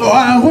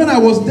 When I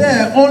was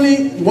there,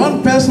 only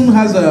one person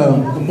has a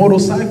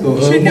motorcycle.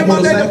 J'ai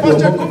demandé au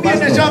pasteur combien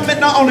de gens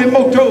maintenant ont les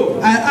motos.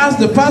 I asked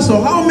the pastor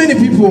how many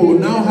people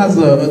now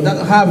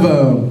that have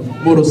a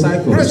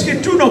motorcycle. Presque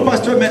tous nos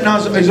pasteurs maintenant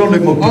ils ont les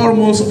motos.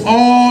 Almost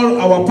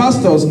all our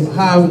pastors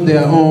have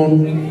their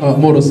own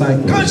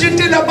motorcycle. Quand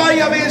j'étais là-bas, il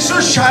y avait une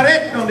seule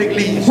charrette dans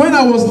l'église. When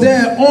I was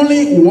there,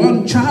 only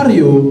one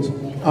chariot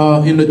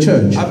in the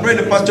church. Après,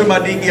 le pasteur m'a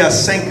dit qu'il y a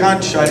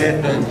 50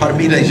 charrettes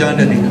parmi les gens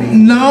de l'église.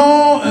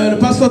 Now the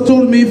pastor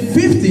told me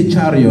 50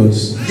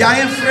 chariots. Il y a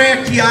un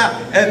frère qui a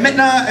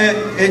maintenant.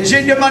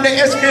 J'ai demandé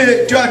est-ce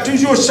que tu as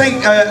toujours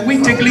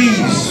 8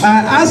 églises?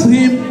 I asked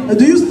him,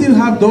 do you still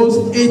have those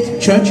 8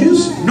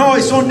 churches? Non,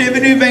 ils sont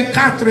devenus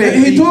 24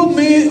 He églises. told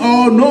me,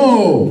 oh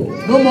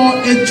no more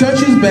 8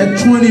 churches, but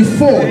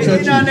 24 Une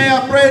churches. année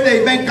après, les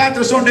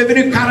 24 sont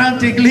devenus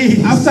 40 églises.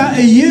 After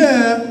a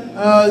year,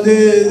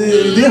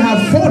 they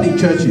have 40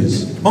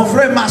 churches. Mon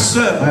frère, ma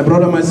soeur, My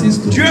brother, my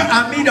sister. Dieu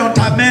a mis dans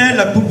ta main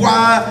le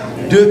pouvoir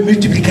de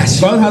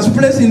multiplication. God has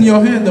placed in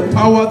your hand the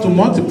power to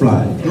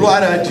multiply.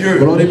 Gloire à Dieu.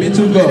 Glory be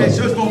to Et les God.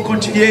 choses vont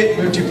continuer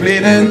à multiplier.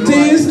 And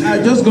things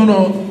are just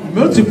gonna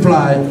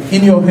multiply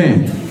in your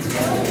hand.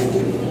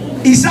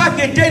 Isaac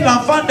était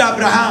l'enfant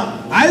d'Abraham.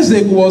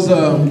 Isaac was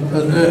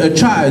a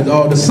child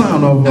or the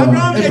son of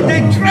Abraham était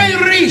Abraham.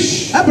 très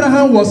riche.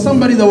 Abraham was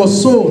somebody that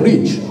was so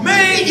rich.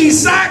 Mais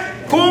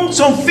Isaac, comme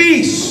son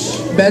fils,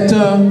 But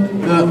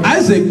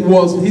Isaac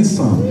was his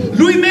son.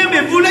 lui-même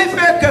il voulait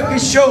faire quelque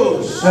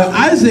chose.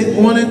 Isaac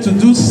wanted to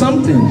do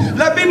something.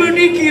 La Bible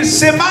dit qu'il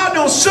s'aima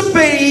dans ce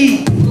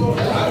pays.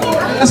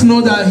 Let's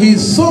know that he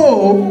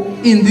sowed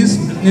in this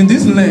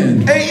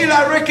land. Et il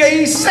a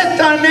recueilli 7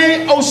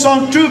 années au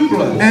centuple.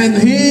 And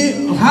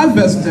he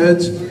harvested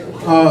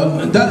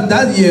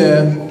that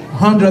year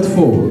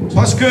 100-fold.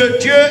 Parce que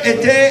Dieu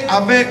était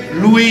avec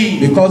lui.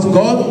 Because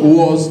God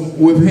was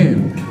with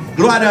him.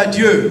 Gloire à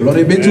Dieu.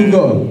 Glory be to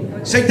God.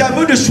 C'est à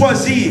vous de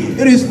choisir.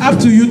 It is up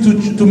to you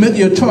to make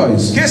your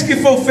choice. Qu'est-ce qu'il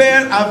faut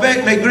faire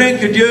avec les grains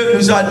que Dieu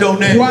nous a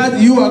donnés? What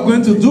you are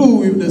going to do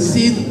with the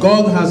seed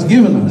God has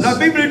given La us.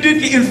 Bible dit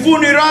qu'il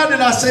fournira de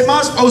la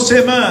sémence aux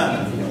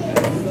semeurs.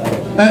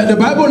 The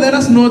Bible let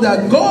us know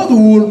that God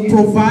will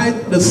provide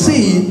the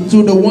seed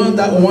to the one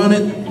that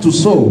wanted to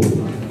sow.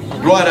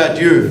 Gloire à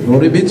Dieu.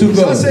 Glory be to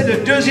Ça God. c'est la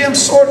deuxième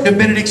sorte de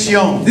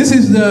bénédiction. This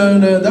is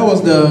that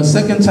was the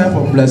second type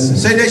of blessing.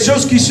 C'est des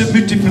choses qui se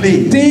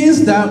multiplient.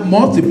 Things that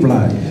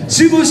multiply.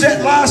 Si vous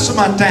êtes là ce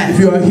matin,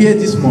 If you are here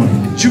this morning,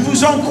 je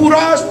vous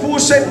encourage pour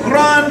cette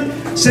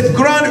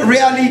grande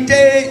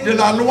réalité de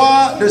la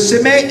loi de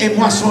semer et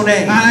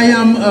moissonner. I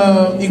am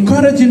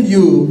encouraging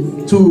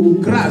you to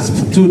grasp,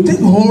 to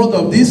take hold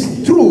of this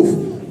truth,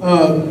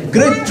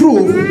 great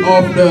truth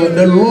of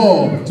the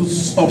law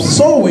of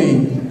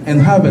sowing and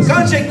harvesting.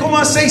 Quand j'ai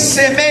commencé à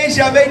semer,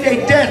 j'avais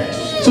des dettes.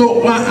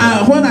 So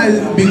when I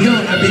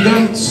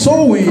began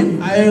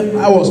sowing,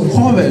 I was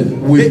covered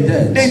with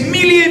Des debts.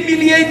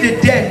 milliers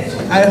de dettes.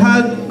 I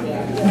had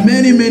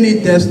many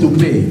debts to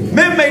pay.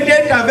 Même mes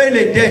dettes avaient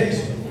les dettes.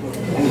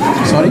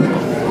 Sorry.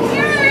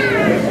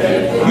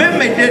 Même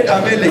mes dettes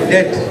avaient les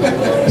dettes.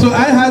 So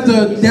I had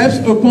debts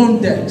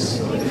upon debts.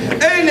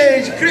 Et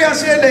les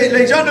créanciers,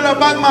 les gens de la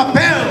banque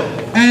m'appellent.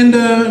 And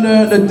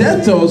the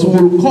debtors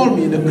will call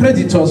me, the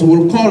creditors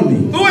will call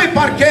me. Où est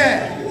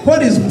Parker?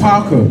 What is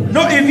Parker?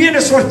 Non, il vient de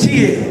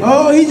sortir.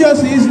 Oh,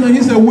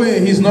 he's away,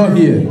 he's not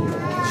here.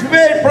 Je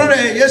vais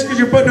est-ce que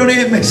je peux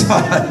donner un message?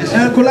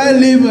 And could I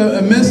leave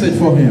a message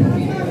for him?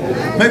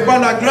 Mais par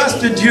la grâce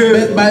de Dieu,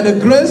 But by the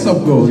grace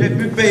of God, j'ai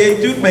pu payer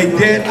toutes mes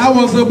dettes. I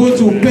was able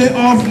to pay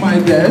off my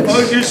debts.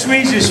 Oh, je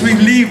suis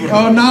libre.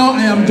 Oh, now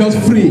I am just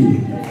free.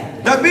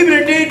 La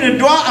Bible dit ne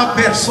doit à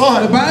The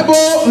personne,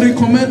 Bible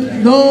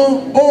recommends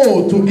no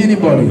owe to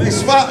anybody, mais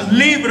sois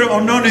libre au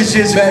nom de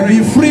Jésus. but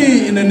be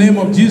free in the name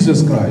of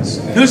Jesus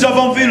Christ. Nous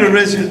avons vu le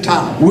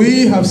résultat.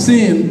 We have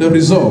seen the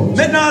result.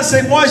 Maintenant,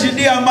 c'est moi, je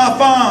dis à ma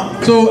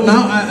femme, So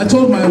now I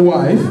told my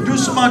wife,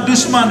 doucement,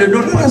 doucement, ne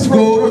donne pas let's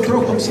trop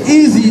go comme ça.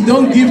 easy,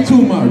 don't give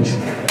too much.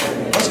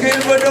 Parce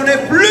qu'elle veut donner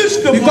plus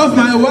que Because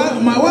moi.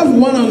 my wife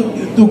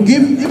wanted to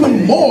give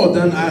even more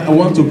than I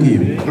want to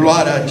give.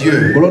 Gloire à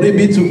Dieu. Glory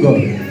be to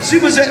God. Si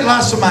vous êtes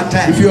là ce matin,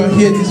 If you are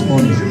here this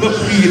morning, je veux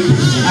prier pour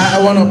vous.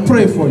 I want to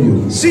pray for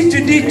you. Si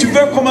tu dis tu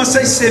veux commencer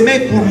à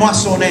s'aimer pour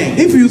moissonner,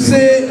 If you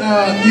say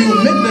you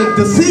make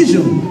the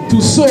decision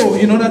to sow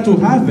in order to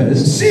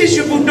harvest, si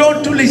je vous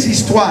donne toutes les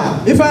histoires,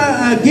 if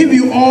I give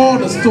you all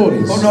the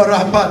stories, on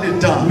n'aura pas de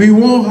temps. we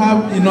won't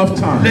have enough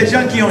time. Les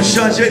gens qui ont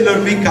changé leur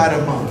vie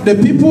carrément. The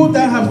people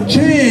that have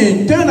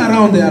changed, turn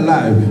around their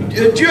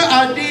life. Dieu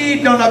a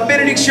dit dans la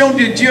bénédiction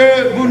de Dieu,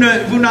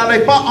 vous n'allez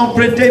pas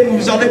emprunter,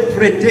 vous allez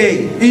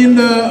prêter. In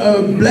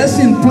the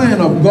blessing plan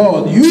of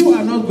God, you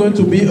are not going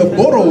to be a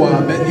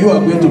borrower, but you are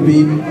going to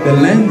be the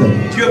lender.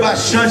 Dieu va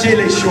changer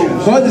les choses.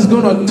 God is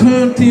going to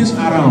turn things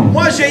around.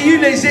 Moi, j'ai eu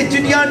les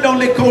étudiants dans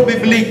l'école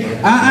biblique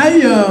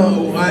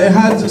I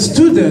had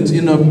students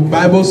in a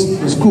Bible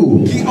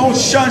school. qui ont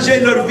changé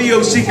leur vie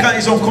aussi quand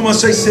ils ont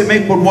commencé à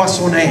s'aimer pour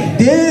moissonner.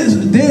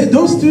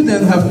 Those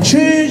students have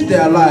changed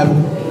their life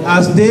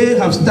as they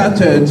have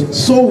started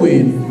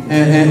sowing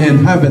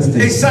and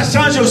harvesting. Et ça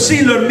change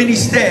aussi leur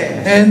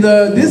ministère. And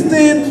this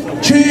thing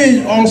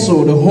changed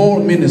also the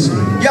whole ministry.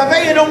 Il y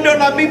avait un homme dans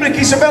la Bible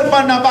qui s'appelle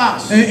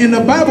Barnabas. In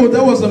the Bible,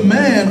 there was a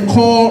man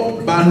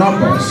called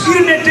Barnabas.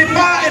 Il n'était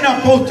pas un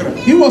apôtre.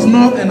 He was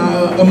not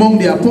among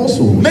the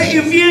apostles. Mais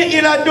il vient,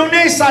 il a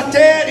donné sa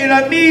terre, il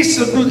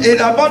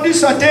a vendu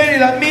sa terre,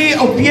 il a mis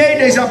au pied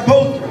des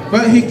apôtres.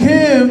 But he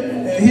came,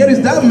 here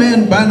is that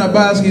man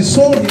Barnabas, he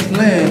sold his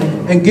land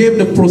and gave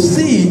the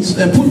proceeds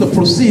and put the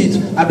proceeds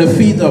at the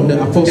feet of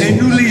the apostles. Et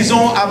nous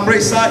lisons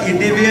après ça, il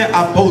devient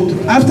apôtre.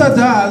 After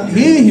that,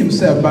 he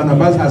himself,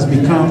 Barnabas, has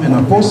become an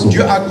apostle.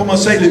 Dieu a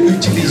commencé à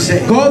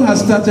l'utiliser. God has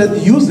started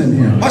using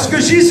him. Parce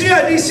que Jésus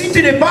a dit, si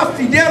tu n'es pas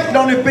fidèle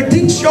dans les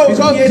petites choses,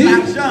 qui est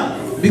l'argent,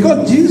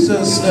 Because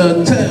Jesus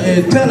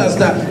tell us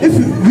that if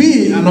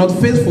we are not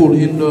faithful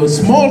in the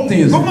small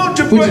things, comment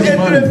tu peux which is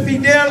money, être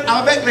fidèle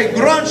avec les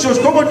grandes choses?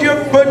 Comment Dieu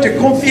peut te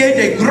confier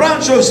des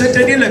grandes choses,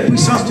 c'est-à-dire la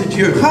puissance de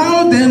Dieu?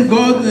 how then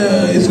God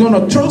is going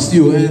to trust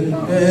you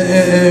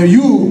and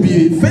you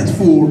be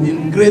faithful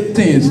in great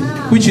things,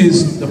 which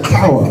is the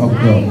power of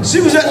God? Si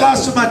vous êtes là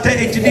ce matin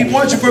et tu dis,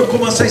 moi je veux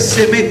commencer à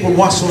s'aimer pour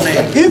moissonner.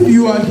 If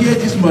you are here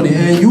this morning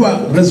and you are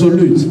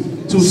resolute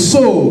to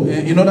sow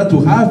in order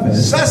to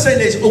harvest, Ça c'est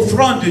les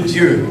offrandes de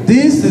Dieu.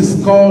 this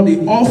is called the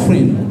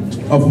offering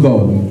of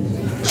God.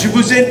 Je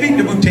vous invite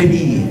de vous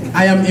tenir.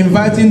 I am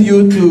inviting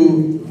you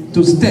to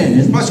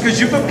stand Parce que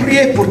je veux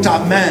prier pour ta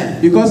main.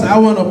 because I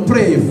want to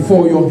pray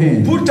for your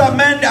hand. Pour ta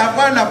main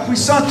d'avoir la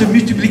puissance de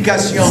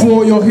multiplication.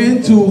 For your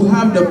hand to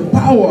have the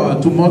power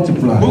to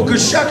multiply. Pour que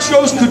chaque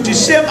chose que tu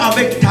sèmes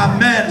avec ta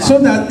main, So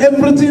that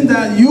everything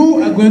that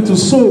you are going to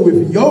sow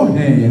with your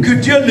hand, que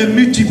Dieu le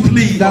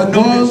multiplie. that Au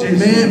nom de God Jésus.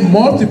 may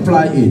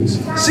multiply it.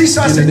 Si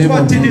ça In the c'est name toi,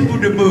 of tenez-vous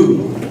debout.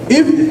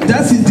 If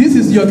this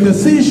is your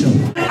decision,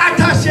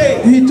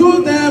 Attaché. he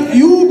told them,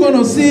 you're going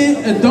to see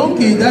a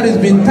donkey that is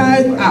being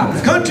tied up.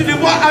 Quand tu le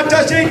vois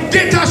attaché,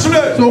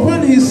 détache-le. So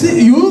when you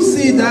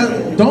see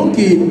that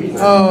donkey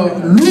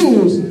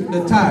lose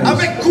the ties,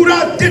 Avec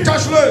courage,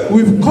 détache-le.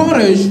 with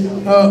courage,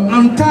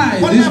 untie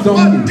Par this la foi,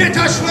 donkey.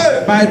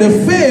 détache-le. By the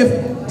faith,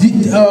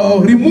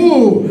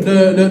 remove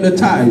the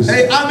ties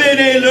Et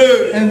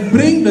amenez-le. and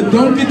bring the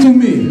donkey to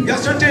me. Il y a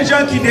certains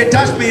gens qui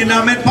détachent mais ils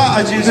n'amènent pas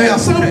à Jésus.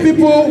 Some après.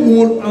 people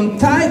will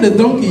untie the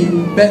donkey,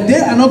 but they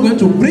are not going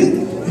to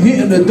bring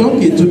the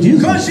donkey to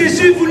Jesus. Quand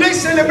Jésus voulait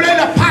célébrer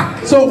la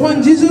Pâque, So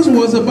when Jesus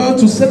was about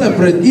to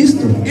celebrate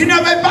Easter, il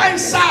n'avait pas une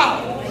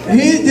salle.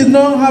 he did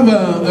not have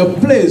a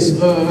place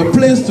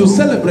to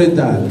celebrate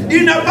that.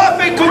 Il n'a pas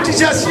fait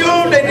cotisation.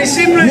 Les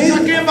disciples,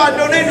 chacun va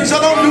donner, nous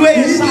allons louer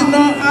He une did salle.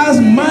 not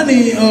ask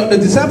money the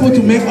disciples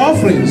to make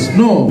offerings.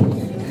 No,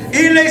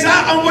 Il les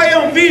a envoyés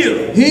en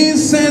ville. he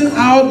sent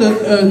out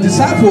the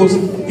disciples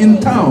in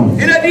town.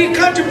 Il a dit,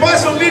 quand tu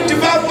passes en ville, tu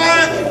vas voir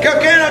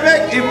quelqu'un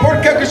avec, il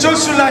porte quelque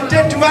chose sur la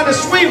tête, tu vas le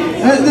suivre.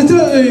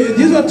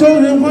 Jesus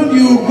told him, when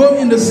you go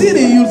in the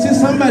city, you'll see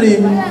somebody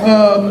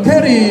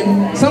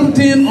carrying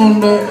something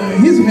on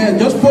his head.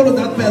 Just follow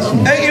that person.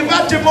 Et il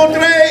va te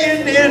montrer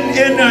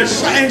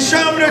une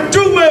chambre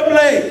tout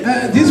meublée.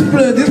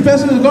 This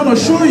person is going to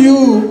show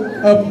you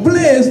a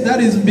place that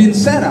is being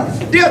set up,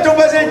 Dis à ton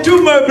voisin,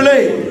 tout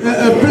meublé.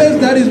 a place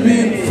that is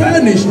being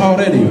furnished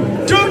already.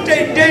 Tout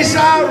est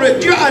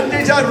Dieu a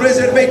déjà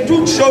réservé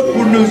toutes choses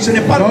pour nous. Ce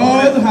n'est pas le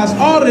God problème. has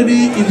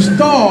already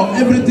installed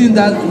everything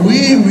that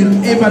we will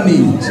ever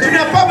need. Tu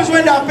n'as pas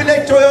besoin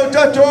d'appeler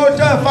Toyota.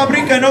 Toyota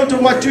fabrique une autre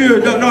voiture.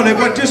 Non, les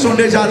voitures sont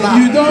déjà là.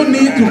 You don't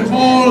need to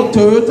call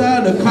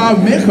Toyota, the car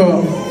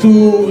maker,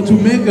 to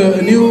make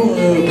a new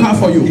car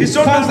for you.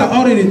 Cars are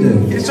already there.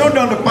 Ils sont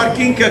dans le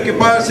parking quelque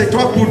part. C'est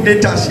toi pour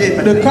détacher.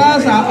 The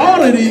cars are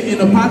already in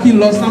the parking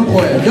lot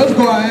somewhere. Just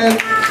go ahead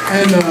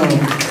and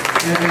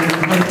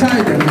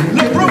untie them.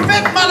 Le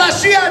prophète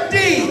Malachi a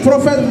dit.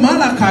 Prophet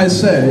Malachi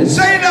says.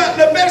 C'est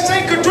le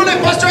verset que tous les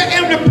pasteurs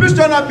aiment le plus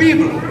dans la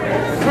Bible.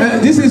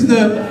 This is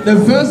the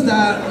verse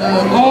that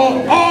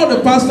all the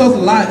pastors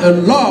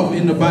love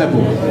in the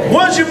Bible.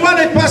 Moi, je vois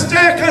les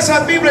pasteurs quand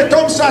sa Bible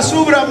tombe, ça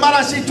s'ouvre à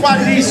Malachi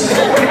 3:10.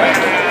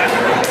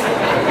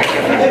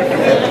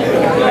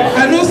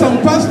 I know some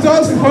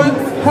pastors,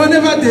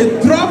 whenever they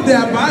drop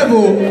their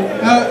Bible,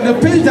 the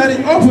page that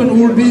it open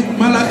will be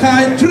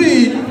Malachi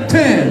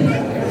 3:10.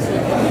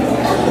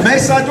 Mais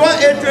ça doit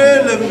être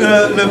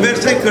le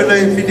verset que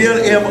les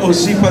fidèles aiment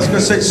aussi parce que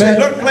c'est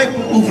leur clé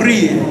pour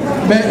ouvrir.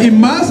 But it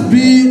must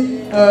be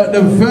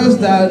the verse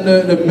that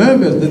the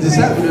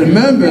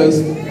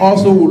members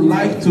also would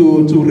like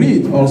to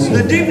read also.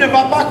 Le dîme ne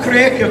va pas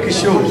créer quelque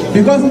chose.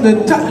 Because the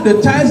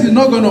tithe is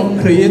not going to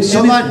create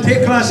Ça va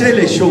déclencher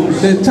les choses.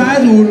 The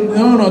tithe will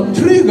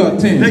trigger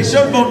Les things.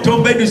 choses vont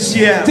tomber du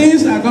ciel.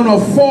 Things are going to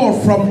fall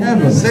from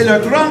heaven. C'est la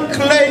grande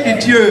clé de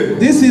Dieu.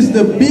 This is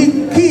the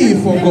big key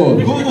for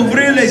God. Pour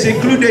ouvrir les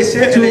éclous des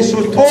cieux et les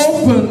choses To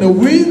open the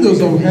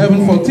windows of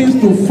heaven for things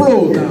to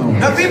flow down.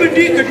 La Bible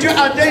dit que Dieu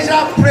a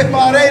déjà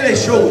préparé les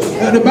choses.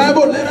 The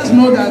Bible let us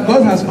know that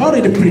God has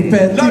already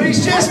prepared La things.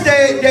 richesse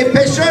des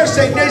pécheurs,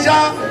 c'est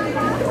déjà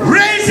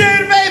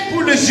réservé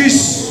pour le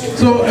juste.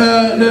 So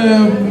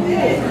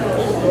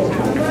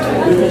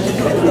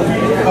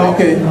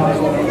okay.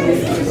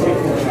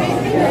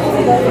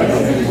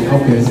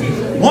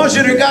 Moi,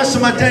 je regarde ce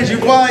matin, je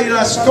vois il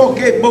a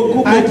stocké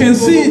beaucoup. I can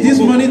see this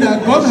money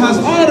that God has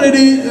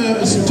already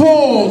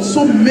stored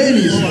so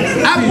many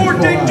things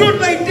Apportez for us. toutes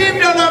les dîmes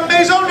dans la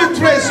maison du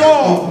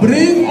trésor.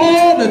 Bring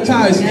all the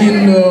tithes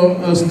in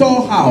the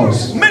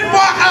storehouse.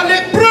 Mets-moi à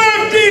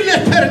l'épreuve, dit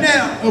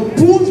l'Éternel.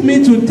 Put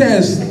me to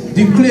test,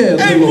 declares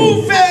Et the vous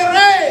Lord.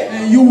 verrez.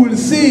 And you will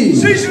see.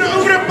 Si je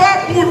n'ouvre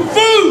pas pour vous,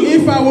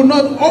 If I will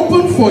not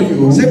open for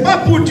you, c'est pas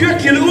pour Dieu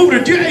qu'il ouvre.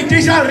 Dieu est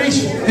déjà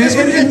riche. Est-ce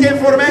que vous êtes it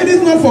informé?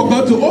 is not for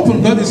God to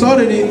open. God is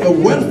already a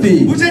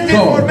wealthy Vous êtes God.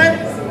 informé?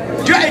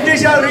 Dieu est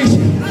déjà riche.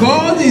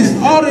 God is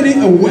already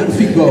a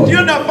wealthy God.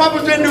 Dieu n'a pas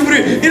besoin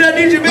d'ouvrir. Il a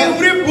dit, je vais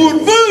ouvrir pour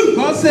vous.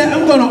 God said,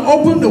 I'm going to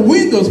open the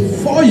windows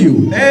for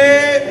you.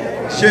 Et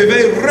je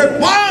vais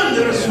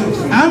répandre sur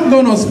vous. I'm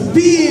going to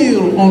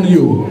spill on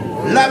you.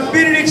 La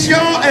bénédiction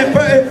un peu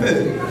à peu.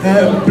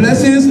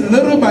 Blessings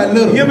little by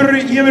little.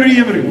 Yimri.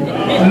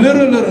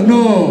 Little.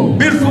 No.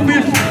 Bilfou.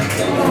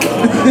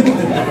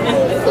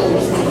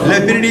 Les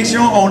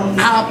bénédictions en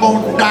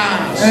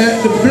abondance.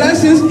 The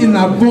blessings in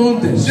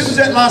abundance. Si vous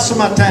êtes là ce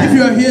matin If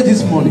you are here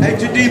this morning et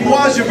tu dis,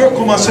 moi je veux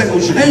commencer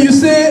aujourd'hui. and you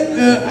say,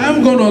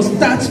 I'm going to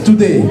start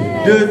today.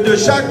 De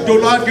chaque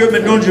dollar Dieu me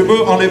donne, je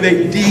veux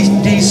enlever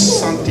 10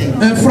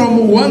 centimes. And from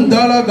 $1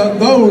 that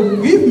God will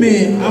give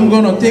me, I'm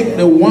going to take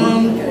the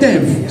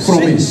 1/10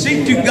 from it.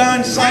 Si tu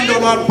gagnes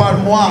 $100 par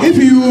mois, If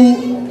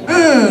you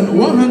earn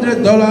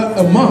 $100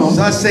 a month,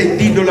 ça c'est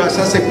 $10,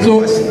 ça c'est plus so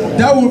facile.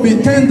 that will be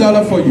 $10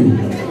 for you.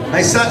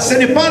 Mais ça, ce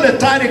n'est pas le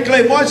taille de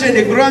clé. Moi j'ai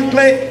des grandes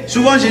clés.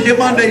 Souvent je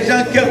demande aux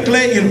gens quelle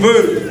clé ils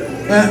veulent.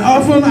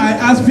 Often I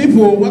ask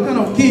people, what kind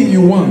of key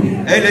you want?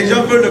 Et les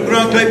gens veulent de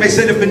grandes clés, mais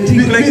c'est le petit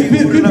clé qui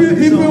ouvre la maison.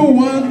 People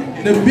want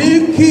the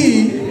big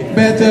key,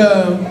 but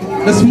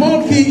the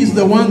small key is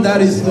the one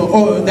that is that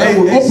will Et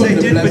open c'est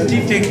the un blessing.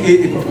 petit clé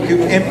qui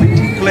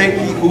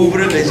ouvre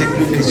les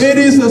éclous des cieux. It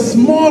is a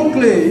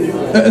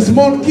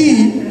small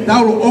key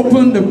that will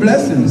open the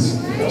blessings.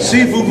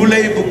 Si vous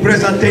voulez vous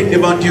présenter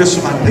devant Dieu ce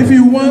matin, If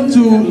you want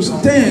to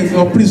stand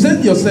or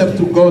present yourself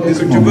to God this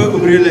que tu morning, veux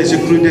ouvrir les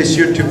éclous des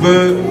cieux, tu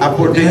veux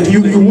apporter and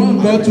you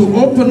want God to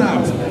open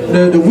up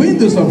the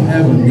windows of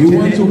heaven, you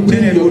want to bring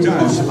tenez-vous your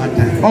debout ce tithes,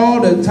 matin.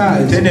 all the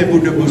tithes, Tenez-vous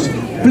debout ce matin.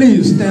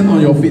 please stand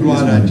on your feet this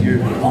Gloire à Dieu.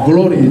 morning.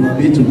 Glory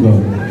be to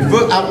God. Tu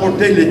veux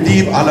apporter le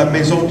dîme à la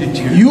maison de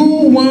Dieu.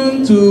 You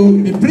want to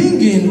be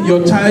bringing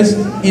your tithes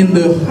in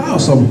the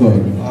house of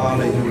God.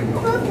 Alléluia.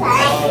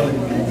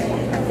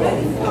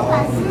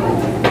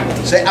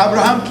 C'est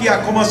Abraham qui a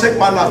commencé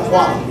par la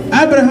foi.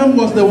 Abraham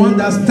was the one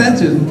that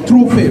started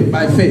through faith,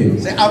 by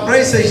faith. C'est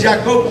après c'est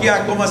Jacob qui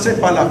a commencé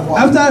par la foi.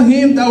 After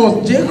him, that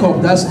was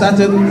Jacob that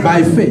started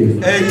by faith.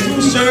 Et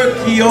tous ceux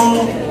qui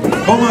ont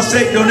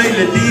commencé à donner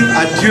le dîme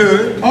à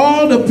Dieu,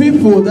 All the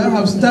people that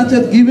have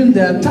started giving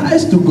their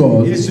tithes to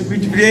God, ils se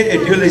multipliaient et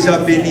Dieu les a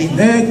bénis.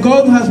 and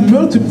God has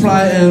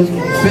multiplied and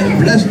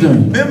blessed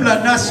them. Même la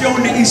nation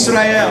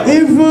d'Israël,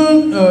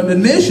 Even the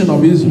nation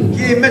of Israel,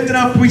 qui est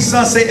maintenant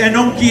puissant, c'est un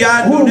homme qui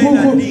a donné la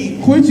dîme.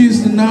 which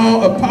is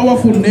now a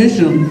powerful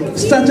nation,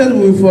 started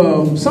with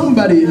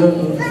somebody,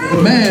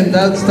 a man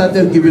that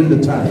started giving the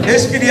tithe.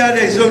 Est-ce qu'il y a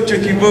des autres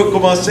qui veulent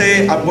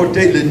commencer à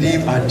porter le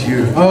dîme à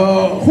Dieu?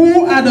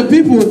 Who are the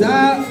people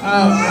that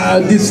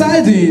are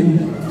deciding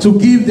to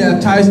give their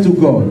tithes to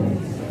God?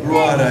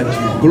 Gloire à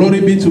Dieu.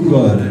 Glory be to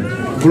God.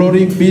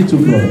 Glory be to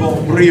God. Bon,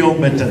 prions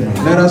maintenant.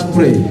 Let us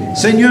pray.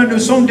 Seigneur, nous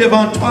sommes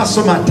devant toi ce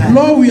matin.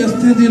 Lord, we are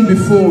standing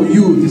before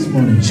you this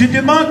morning. Je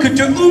demande que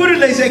tu ouvres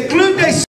les écluses des